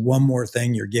 this is one more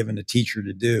thing you're giving a teacher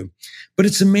to do. But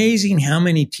it's amazing how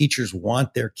many teachers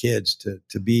want their kids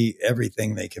to be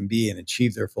everything they can be and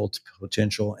achieve their full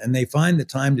potential. And they find the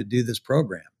time to do this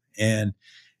program. And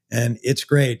it's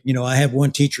great. I have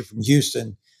one teacher from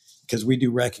Houston, because we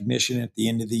do recognition at the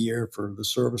end of the year for the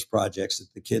service projects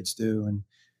that the kids do. And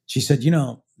she said,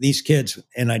 these kids,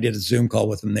 and I did a Zoom call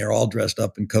with them. They're all dressed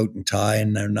up in coat and tie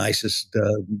and their nicest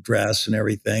dress and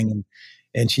everything.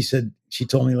 And she said, she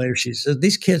told me later, she said,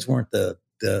 these kids weren't the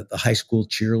high school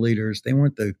cheerleaders. They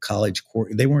weren't the college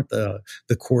they weren't the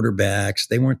quarterbacks.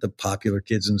 They weren't the popular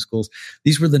kids in schools.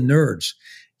 These were the nerds.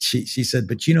 She said,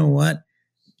 but you know what?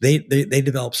 They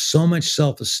developed so much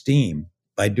self-esteem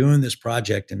by doing this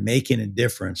project and making a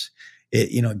difference.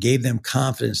 It gave them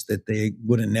confidence that they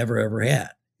would have never, ever had.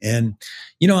 And,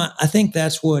 I think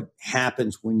that's what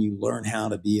happens when you learn how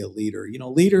to be a leader.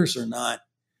 Leaders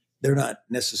they're not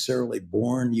necessarily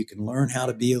born. You can learn how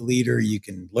to be a leader. You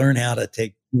can learn how to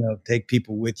take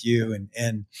people with you.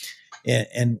 And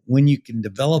when you can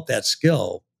develop that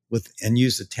skill and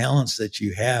use the talents that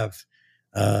you have,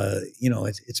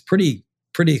 it's pretty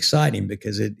exciting,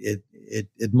 because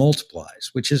it multiplies,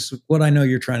 which is what I know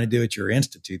you're trying to do at your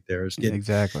institute. There is get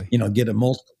a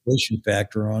multiplication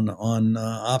factor on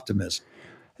optimism.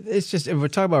 It's just, if we're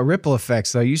talking about ripple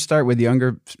effects, though, you start with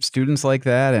younger students like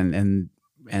that, and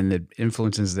it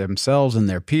influences themselves and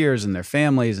their peers and their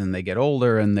families, and they get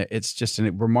older, and it's just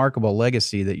a remarkable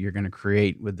legacy that you're going to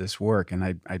create with this work. And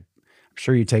I'm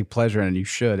sure you take pleasure in it, and you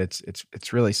should.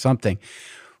 It's really something.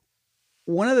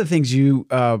 One of the things you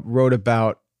wrote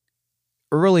about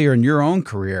earlier in your own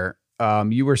career,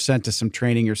 you were sent to some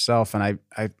training yourself, and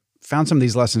I found some of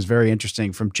these lessons very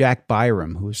interesting from Jack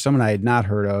Byram, who's someone I had not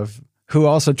heard of, who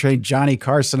also trained Johnny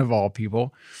Carson, of all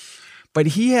people. But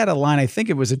he had a line, I think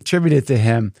it was attributed to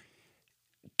him: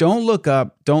 don't look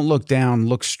up, don't look down,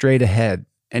 look straight ahead.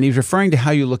 And he's referring to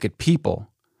how you look at people.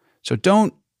 So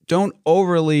don't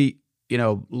overly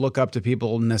look up to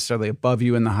people necessarily above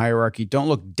you in the hierarchy. Don't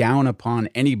look down upon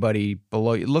anybody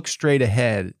below you. Look straight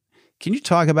ahead. Can you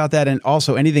talk about that? And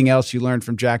also anything else you learned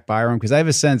from Jack Byram? Because I have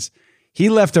a sense he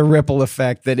left a ripple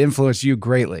effect that influenced you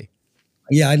greatly.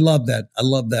 Yeah, I love that. I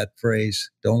love that phrase.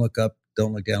 Don't look up,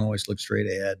 don't look down, always look straight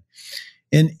ahead.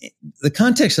 And the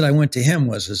context that I went to him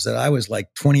is that I was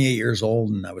like 28 years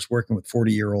old, and I was working with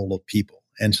 40-year-old people.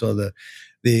 And so the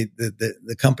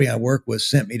company I work with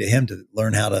sent me to him to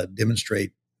learn how to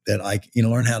demonstrate that I,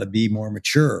 learn how to be more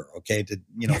mature, okay, to,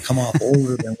 come off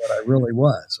older than what I really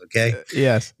was, okay?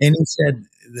 Yes. And he said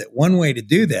that one way to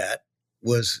do that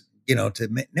was,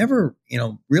 to never,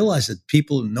 realize that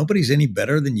nobody's any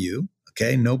better than you,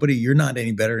 okay? You're not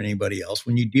any better than anybody else.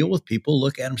 When you deal with people,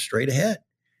 look at them straight ahead.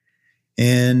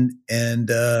 And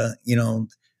that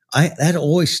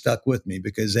always stuck with me,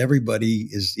 because everybody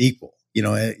is equal.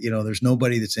 There's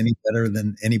nobody that's any better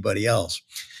than anybody else.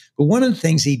 But one of the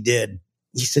things he did,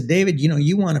 he said, David,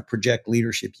 you want to project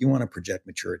leadership, you want to project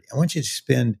maturity. I want you to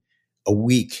spend a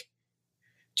week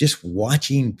just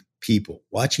watching people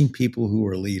who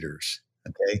are leaders.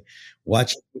 Okay.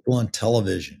 Watching people on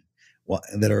television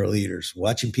that are leaders,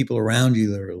 watching people around you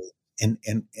that are leaders,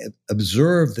 and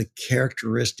observe the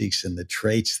characteristics and the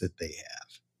traits that they have.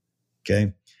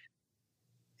 Okay.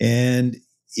 And,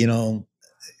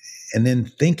 and then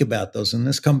think about those, and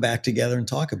let's come back together and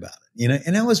talk about it.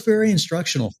 And that was very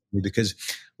instructional for me, because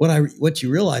what you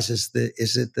realize is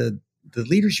that the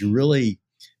leaders you really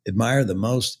admire the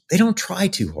most, they don't try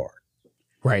too hard.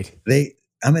 Right.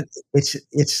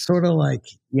 It's sort of like,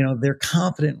 they're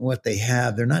confident in what they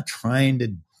have. They're not trying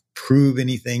to prove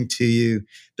anything to you.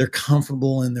 They're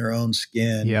comfortable in their own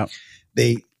skin. Yeah.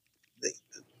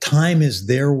 Time is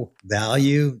their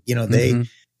value. They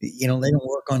don't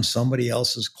work on somebody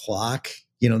else's clock.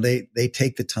 They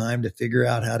take the time to figure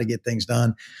out how to get things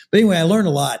done. But anyway, I learned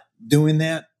a lot doing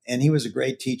that. And he was a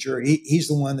great teacher. He's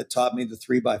the one that taught me the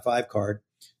 3x5 card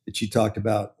that you talked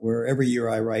about, where every year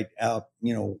I write out,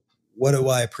 what do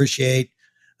I appreciate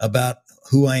about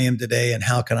who I am today, and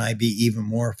how can I be even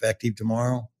more effective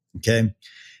tomorrow? Okay.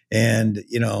 And,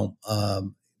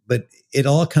 but it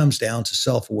all comes down to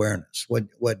self-awareness.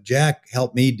 What Jack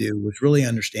helped me do was really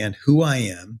understand who I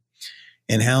am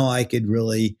and how I could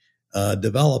really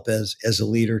develop as a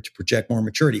leader to project more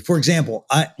maturity. For example,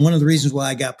 one of the reasons why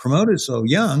I got promoted so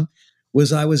young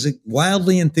was I was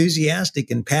wildly enthusiastic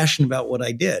and passionate about what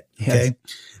I did. Okay.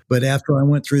 Yes. But after I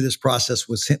went through this process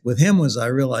with him, I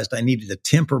realized I needed to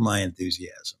temper my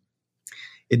enthusiasm.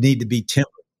 It needed to be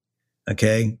tempered.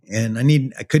 Okay. And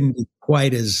I couldn't be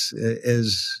quite as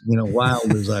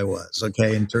wild as I was.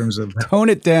 Okay. In terms of Tone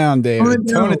it down, tone David. it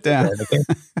down a Tone it little down. bit. Okay.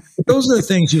 But those are the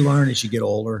things you learn as you get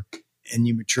older and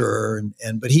you mature.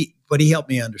 But he helped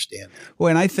me understand that. Well,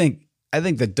 and I think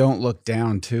the don't look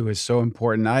down too is so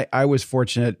important. I was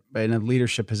fortunate in a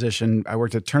leadership position. I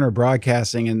worked at Turner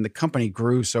Broadcasting, and the company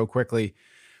grew so quickly.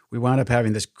 We wound up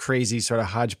having this crazy sort of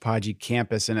hodgepodgey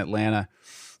campus in Atlanta.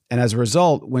 And as a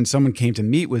result, when someone came to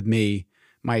meet with me,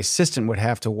 my assistant would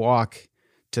have to walk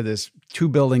to this 2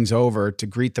 buildings over to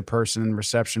greet the person in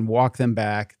reception, walk them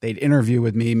back. They'd interview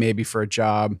with me maybe for a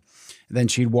job. Then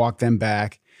she'd walk them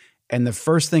back. And the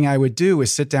first thing I would do is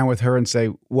sit down with her and say,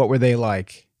 what were they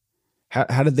like?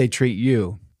 How did they treat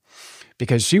you?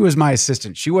 Because she was my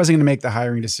assistant. She wasn't going to make the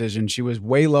hiring decision. She was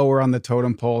way lower on the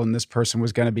totem pole than this person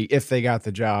was going to be if they got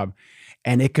the job.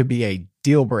 And it could be a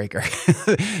deal breaker.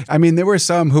 I mean, there were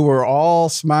some who were all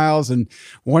smiles and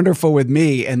wonderful with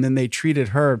me, and then they treated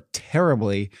her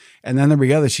terribly. And then there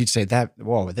were others, she'd say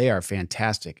whoa, they are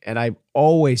fantastic. And I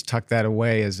always tuck that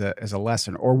away as a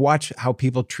lesson. Or watch how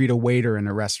people treat a waiter in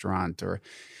a restaurant. Or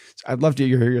I'd love to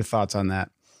hear your thoughts on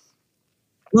that.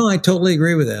 Well, I totally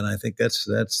agree with that. And I think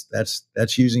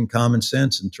that's using common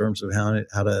sense in terms of how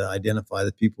to identify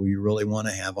the people you really want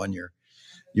to have on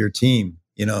your team.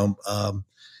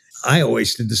 I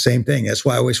always did the same thing. That's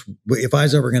why if I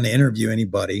was ever going to interview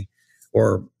anybody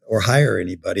or hire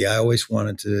anybody, I always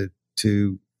wanted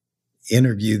to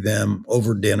interview them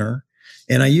over dinner.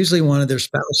 And I usually wanted their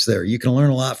spouse there. You can learn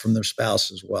a lot from their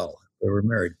spouse as well. They were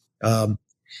married.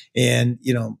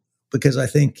 Because I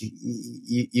think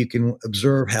you can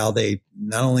observe how they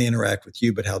not only interact with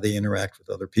you, but how they interact with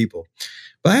other people.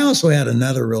 But I also had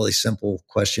another really simple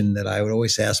question that I would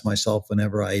always ask myself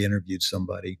whenever I interviewed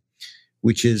somebody,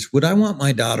 which is, would I want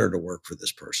my daughter to work for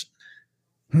this person?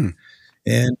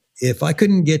 And if I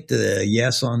couldn't get to a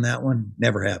yes on that one,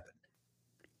 never happened.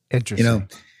 Interesting.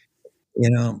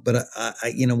 But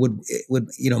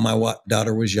my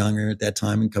daughter was younger at that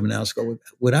time and coming out of school.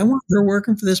 Would I want her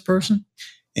working for this person?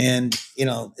 And,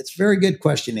 it's a very good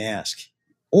question to ask.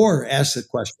 Or ask the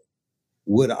question,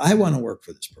 would I want to work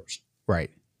for this person?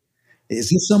 Right. Is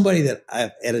this somebody that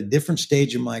at a different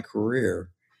stage in my career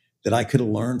that I could have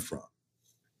learned from?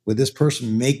 Would this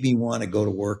person make me want to go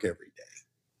to work every day?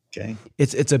 Okay.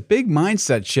 It's a big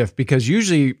mindset shift, because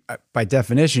usually by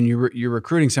definition, you're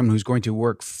recruiting someone who's going to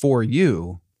work for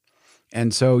you.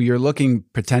 And so you're looking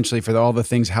potentially for all the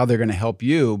things, how they're going to help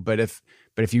you. But if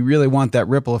you really want that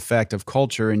ripple effect of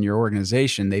culture in your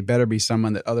organization, they better be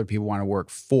someone that other people want to work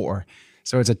for.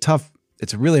 So it's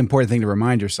a really important thing to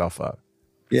remind yourself of.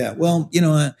 Yeah. Well,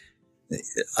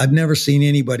 I've never seen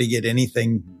anybody get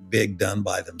anything big done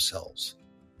by themselves.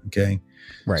 Okay.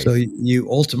 Right. So you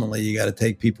got to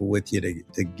take people with you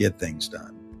to get things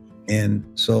done. And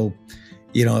so,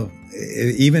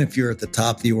 even if you're at the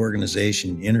top of the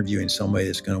organization interviewing somebody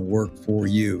that's going to work for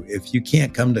you, if you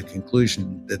can't come to the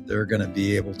conclusion that they're going to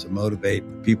be able to motivate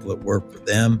the people that work for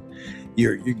them,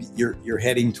 you're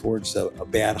heading towards a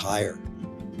bad hire.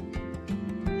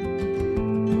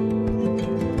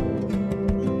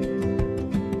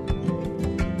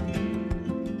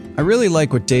 I really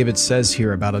like what David says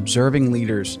here about observing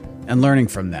leaders and learning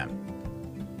from them.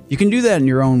 You can do that in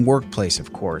your own workplace,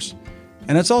 of course.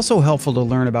 And it's also helpful to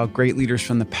learn about great leaders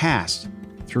from the past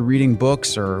through reading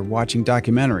books or watching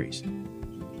documentaries.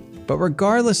 But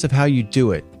regardless of how you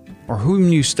do it or whom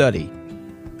you study,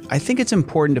 I think it's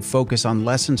important to focus on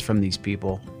lessons from these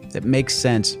people that make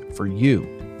sense for you.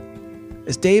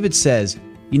 As David says,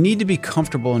 you need to be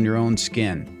comfortable in your own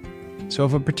skin. So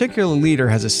if a particular leader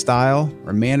has a style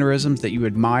or mannerisms that you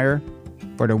admire,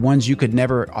 but are ones you could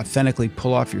never authentically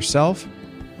pull off yourself,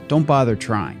 don't bother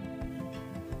trying.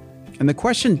 And the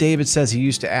question David says he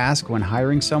used to ask when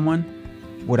hiring someone,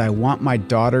 would I want my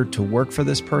daughter to work for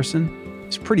this person,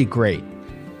 is pretty great,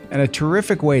 and a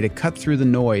terrific way to cut through the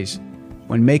noise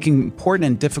when making important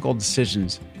and difficult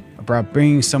decisions about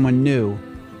bringing someone new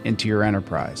into your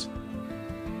enterprise.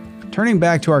 Turning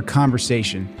back to our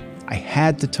conversation, I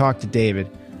had to talk to David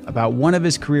about one of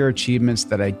his career achievements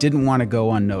that I didn't want to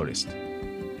go unnoticed.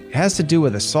 It has to do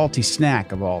with a salty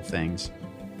snack of all things,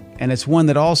 and it's one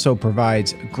that also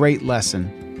provides a great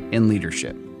lesson in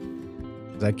leadership.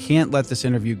 I can't let this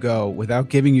interview go without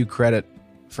giving you credit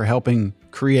for helping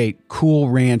create Cool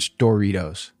Ranch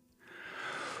Doritos.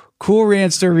 Cool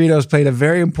Ranch Doritos played a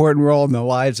very important role in the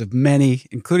lives of many,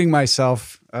 including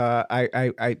myself.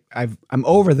 I'm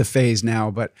over the phase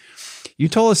now, but you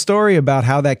told a story about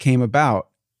how that came about,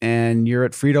 and you're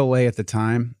at Frito-Lay at the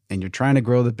time, and you're trying to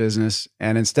grow the business,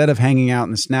 and instead of hanging out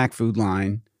in the snack food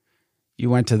line, you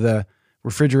went to the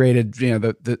refrigerated,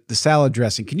 the salad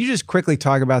dressing. Can you just quickly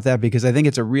talk about that? Because I think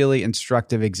it's a really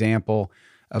instructive example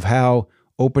of how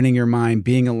opening your mind,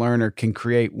 being a learner, can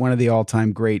create one of the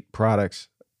all-time great products,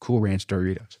 Cool Ranch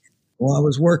Doritos. Well, I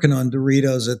was working on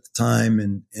Doritos at the time,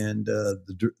 and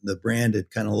the brand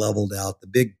had kind of leveled out. The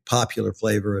big popular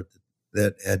flavor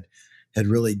that had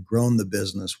really grown the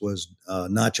business was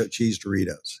nacho cheese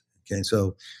Doritos. Okay,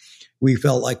 so we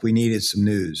felt like we needed some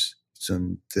news,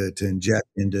 to inject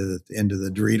into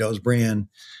the Doritos brand.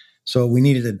 So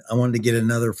I wanted to get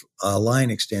another line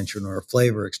extension or a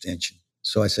flavor extension.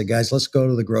 So I said, guys, let's go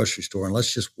to the grocery store and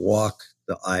let's just walk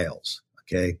the aisles,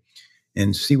 okay,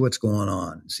 and see what's going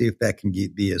on, see if that can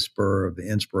be a spur of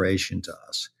inspiration to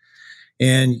us.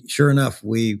 And sure enough,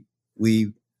 we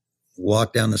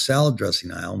walked down the salad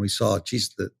dressing aisle and we saw,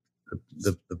 geez,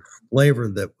 the flavor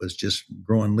that was just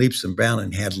growing leaps and bounds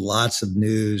and had lots of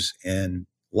news and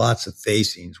lots of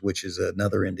facings, which is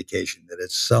another indication that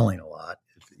it's selling a lot.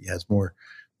 It has more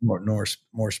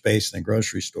space than a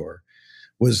grocery store.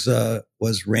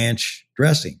 Was ranch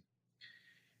dressing.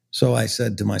 So I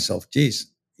said to myself,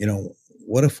 geez,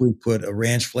 what if we put a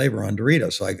ranch flavor on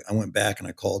Doritos? So I went back and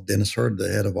I called Dennis Hurd,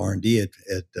 the head of R&D at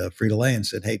Frito-Lay, and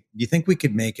said, hey, do you think we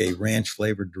could make a ranch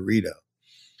flavored Dorito?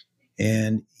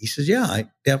 And he says, yeah, I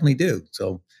definitely do.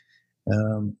 So,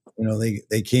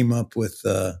 they came up with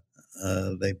a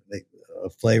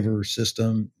flavor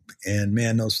system, and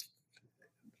man, those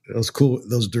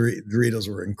Doritos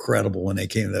were incredible when they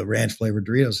came, the ranch flavored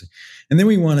Doritos. And then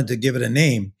we wanted to give it a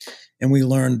name, and we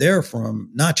learned there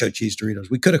from nacho cheese Doritos.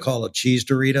 We could have called it cheese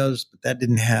Doritos, but that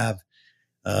didn't have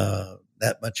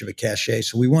that much of a cachet.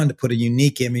 So we wanted to put a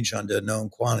unique image onto a known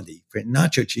quantity.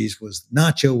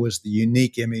 Nacho was the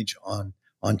unique image on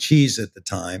cheese at the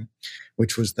time,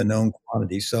 which was the known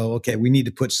quantity. So, okay, we need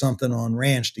to put something on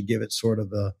ranch to give it sort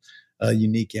of a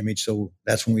unique image. So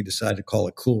that's when we decided to call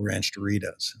it Cool Ranch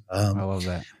Doritos. I love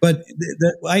that. But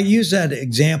I use that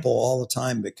example all the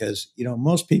time because,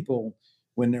 most people,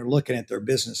 when they're looking at their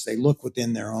business, they look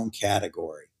within their own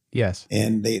category. Yes.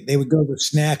 And they would go to the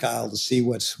snack aisle to see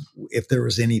if there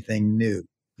was anything new.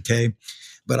 Okay.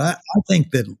 But I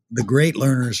think that the great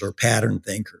learners are pattern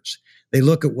thinkers. They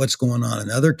look at what's going on in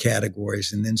other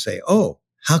categories and then say, oh,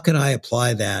 how could I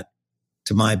apply that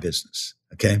to my business?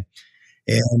 Okay.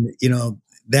 And,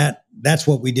 that's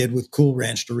what we did with Cool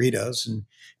Ranch Doritos.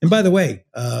 And by the way,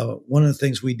 one of the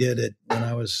things we did when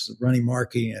I was running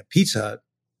marketing at Pizza Hut,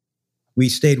 we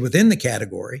stayed within the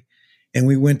category. And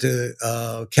we went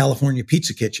to California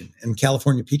Pizza Kitchen, and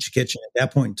California Pizza Kitchen at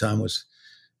that point in time was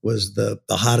the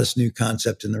hottest new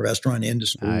concept in the restaurant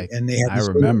industry. And they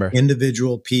had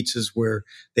individual pizzas where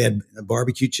they had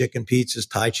barbecue chicken pizzas,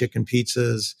 Thai chicken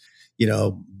pizzas,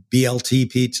 BLT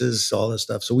pizzas, all this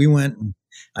stuff. So we went, and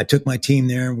I took my team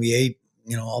there, and we ate,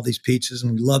 all these pizzas,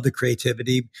 and we loved the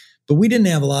creativity. But we didn't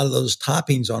have a lot of those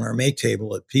toppings on our make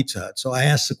table at Pizza Hut. So I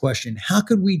asked the question, how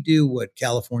could we do what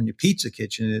California Pizza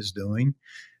Kitchen is doing,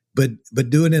 but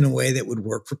do it in a way that would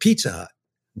work for Pizza Hut?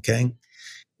 Okay.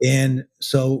 And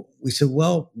so we said,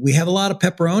 well, we have a lot of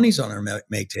pepperonis on our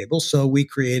make table. So we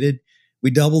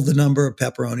doubled the number of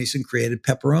pepperonis and created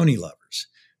pepperoni lovers.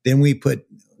 Then we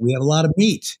have a lot of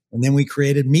meat, and then we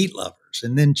created meat lovers,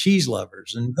 and then cheese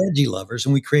lovers and veggie lovers.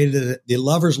 And we created the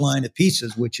lovers line of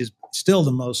pizzas, which is still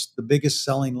the biggest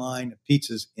selling line of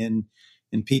pizzas in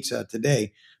Pizza Hut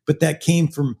today. But that came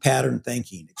from pattern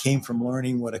thinking. It came from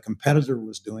learning what a competitor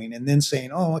was doing and then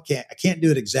saying, oh, I can't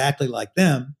do it exactly like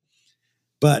them,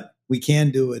 but we can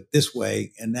do it this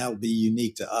way, and that would be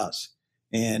unique to us.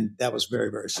 And that was very,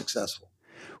 very successful.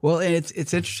 Well, and it's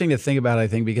interesting to think about, I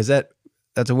think, because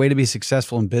that's a way to be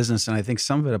successful in business. And I think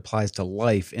some of it applies to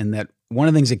life, in that one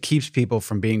of the things that keeps people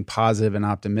from being positive and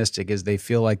optimistic is they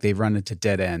feel like they've run into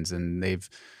dead ends and they've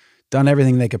done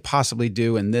everything they could possibly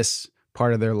do in this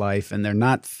part of their life, and they're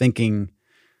not thinking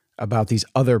about these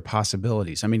other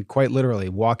possibilities. I mean, quite literally,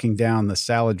 walking down the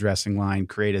salad dressing line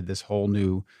created this whole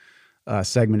new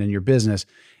segment in your business.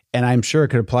 And I'm sure it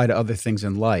could apply to other things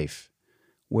in life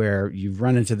where you've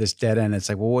run into this dead end. It's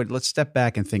like, well, let's step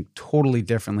back and think totally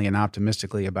differently and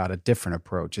optimistically about a different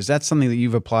approach. Is that something that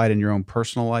you've applied in your own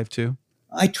personal life too?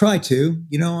 I try to.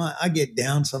 I get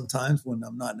down sometimes when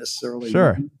I'm not necessarily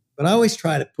sure, reading, but I always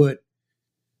try to put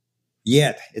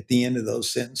yet at the end of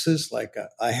those sentences. Like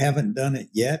I haven't done it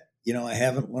yet. I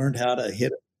haven't learned how to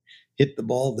hit the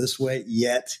ball this way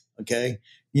yet. Okay.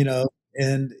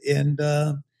 And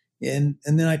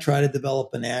then I try to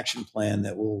develop an action plan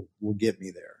that will get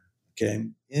me there. Okay.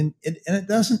 And it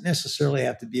doesn't necessarily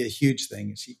have to be a huge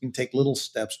thing. So you can take little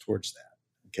steps towards that.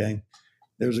 Okay.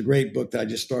 There's a great book that I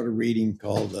just started reading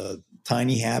called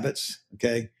Tiny Habits.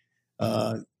 Okay.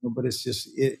 But it's just,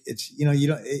 it's,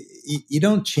 you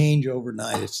don't change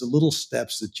overnight. It's the little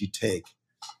steps that you take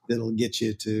that'll get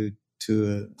you to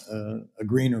a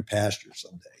greener pasture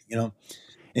someday,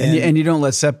 And you don't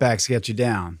let setbacks get you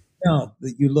down. No,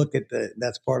 you look at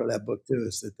that's part of that book too,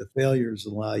 is that the failures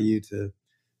allow you to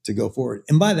go forward.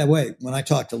 And by the way, when I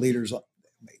talk to leaders,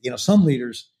 some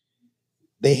leaders,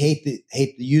 they hate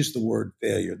to use the word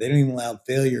failure. They don't even allow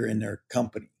failure in their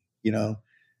company,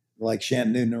 like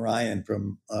Shantanu Narayan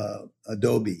from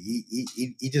Adobe.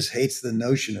 He just hates the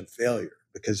notion of failure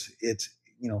because it's,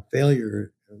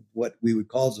 failure, what we would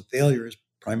call as a failure is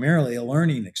primarily a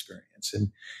learning experience.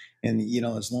 And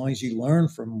as long as you learn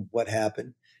from what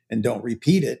happened and don't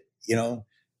repeat it,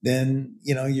 then,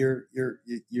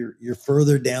 you're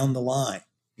further down the line,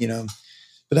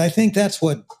 But I think that's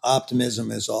what optimism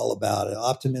is all about.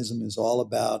 Optimism is all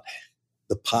about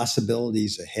the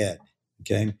possibilities ahead.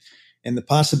 Okay. And the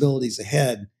possibilities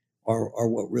ahead are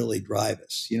what really drive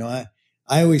us.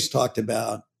 I always talked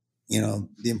about,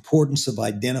 the importance of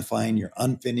identifying your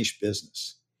unfinished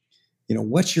business.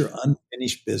 What's your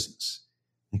unfinished business?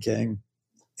 Okay.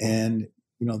 And,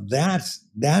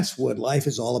 that's what life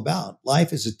is all about.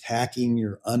 Life is attacking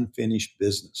your unfinished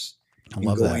business and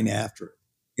going after it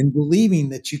and believing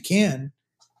that you can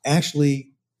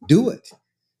actually do it.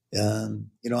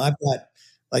 I've got,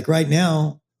 like right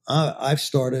now, I've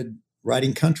started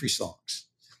writing country songs.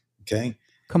 Okay.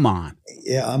 Come on.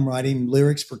 Yeah, I'm writing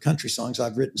lyrics for country songs.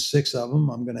 I've written 6 of them.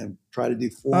 I'm going to try to do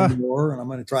 4 more, and I'm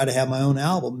going to try to have my own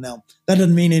album. Now, that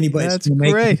doesn't mean anybody's going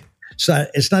to make it. So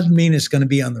it doesn't mean it's going to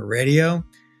be on the radio,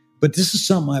 but this is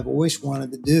something I've always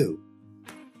wanted to do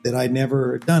that I'd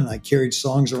never done. I carried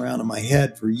songs around in my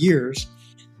head for years,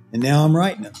 and now I'm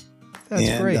writing them.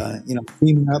 That's great.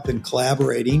 Teaming up and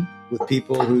collaborating with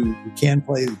people who can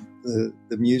play the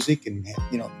music, and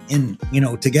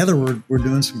together we're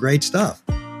doing some great stuff.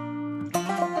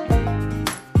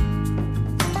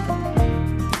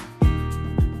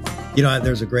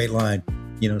 There's a great line,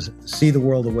 see the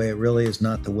world the way it really is,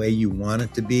 not the way you want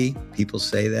it to be. People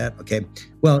say that. Okay.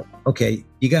 Well, okay.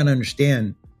 You got to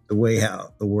understand the way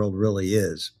how the world really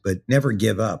is, but never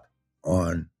give up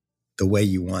on the way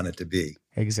you want it to be.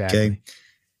 Exactly.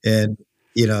 Okay.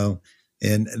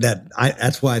 And,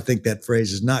 that's why I think that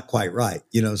phrase is not quite right.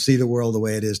 See the world the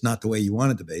way it is, not the way you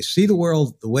want it to be. See the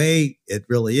world the way it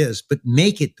really is, but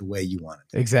make it the way you want it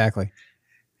to be. Exactly.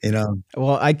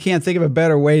 Well, I can't think of a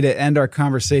better way to end our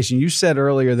conversation. You said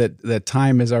earlier that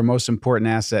time is our most important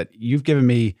asset. You've given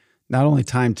me not only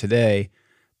time today,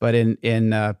 but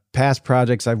in past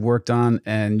projects I've worked on,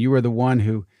 and you were the one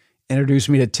who introduced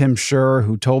me to Tim Schur,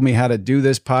 who told me how to do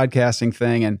this podcasting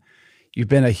thing. And you've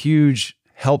been a huge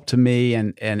help to me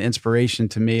and inspiration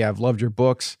to me. I've loved your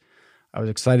books. I was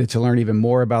excited to learn even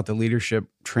more about the leadership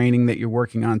training that you're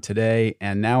working on today.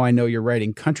 And now I know you're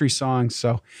writing country songs.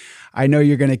 So I know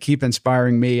you're going to keep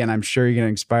inspiring me, and I'm sure you're going to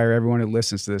inspire everyone who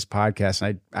listens to this podcast.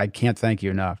 And I can't thank you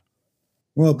enough.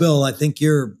 Well, Bill, I think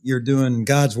you're doing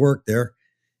God's work there.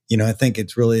 I think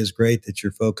it really is great that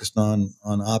you're focused on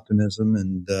optimism.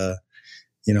 And,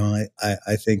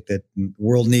 I think that the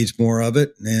world needs more of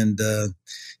it. And,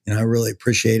 I really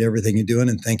appreciate everything you're doing.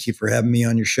 And thank you for having me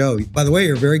on your show. By the way,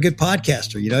 you're a very good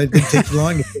podcaster. It didn't take you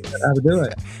long to figure out how to do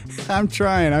it. I'm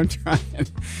trying.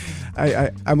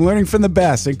 I'm learning from the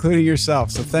best, including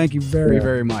yourself. So thank you very,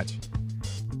 very much.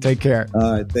 Take care.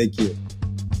 All right. Thank you.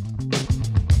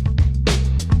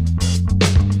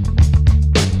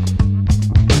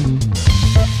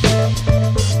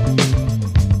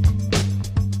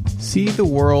 See the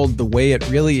world the way it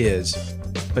really is,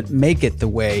 but make it the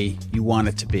way you want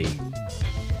it to be.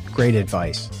 Great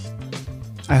advice.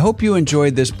 I hope you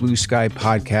enjoyed this Blue Sky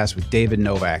podcast with David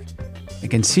Novak and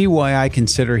can see why I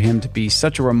consider him to be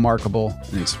such a remarkable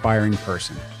and inspiring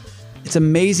person. It's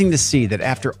amazing to see that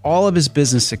after all of his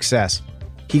business success,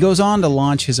 he goes on to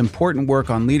launch his important work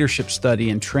on leadership study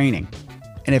and training.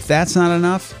 And if that's not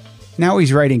enough, now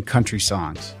he's writing country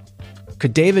songs.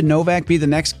 Could David Novak be the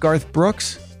next Garth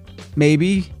Brooks?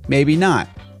 Maybe, maybe not.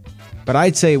 But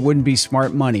I'd say it wouldn't be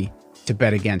smart money to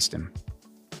bet against him.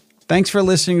 Thanks for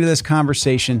listening to this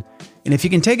conversation. And if you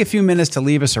can take a few minutes to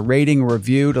leave us a rating or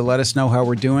review to let us know how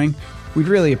we're doing, we'd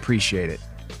really appreciate it.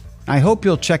 I hope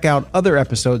you'll check out other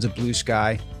episodes of Blue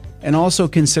Sky and also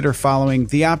consider following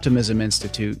the Optimism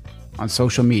Institute on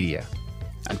social media.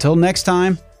 Until next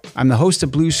time, I'm the host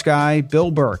of Blue Sky,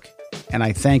 Bill Burke, and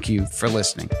I thank you for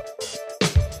listening.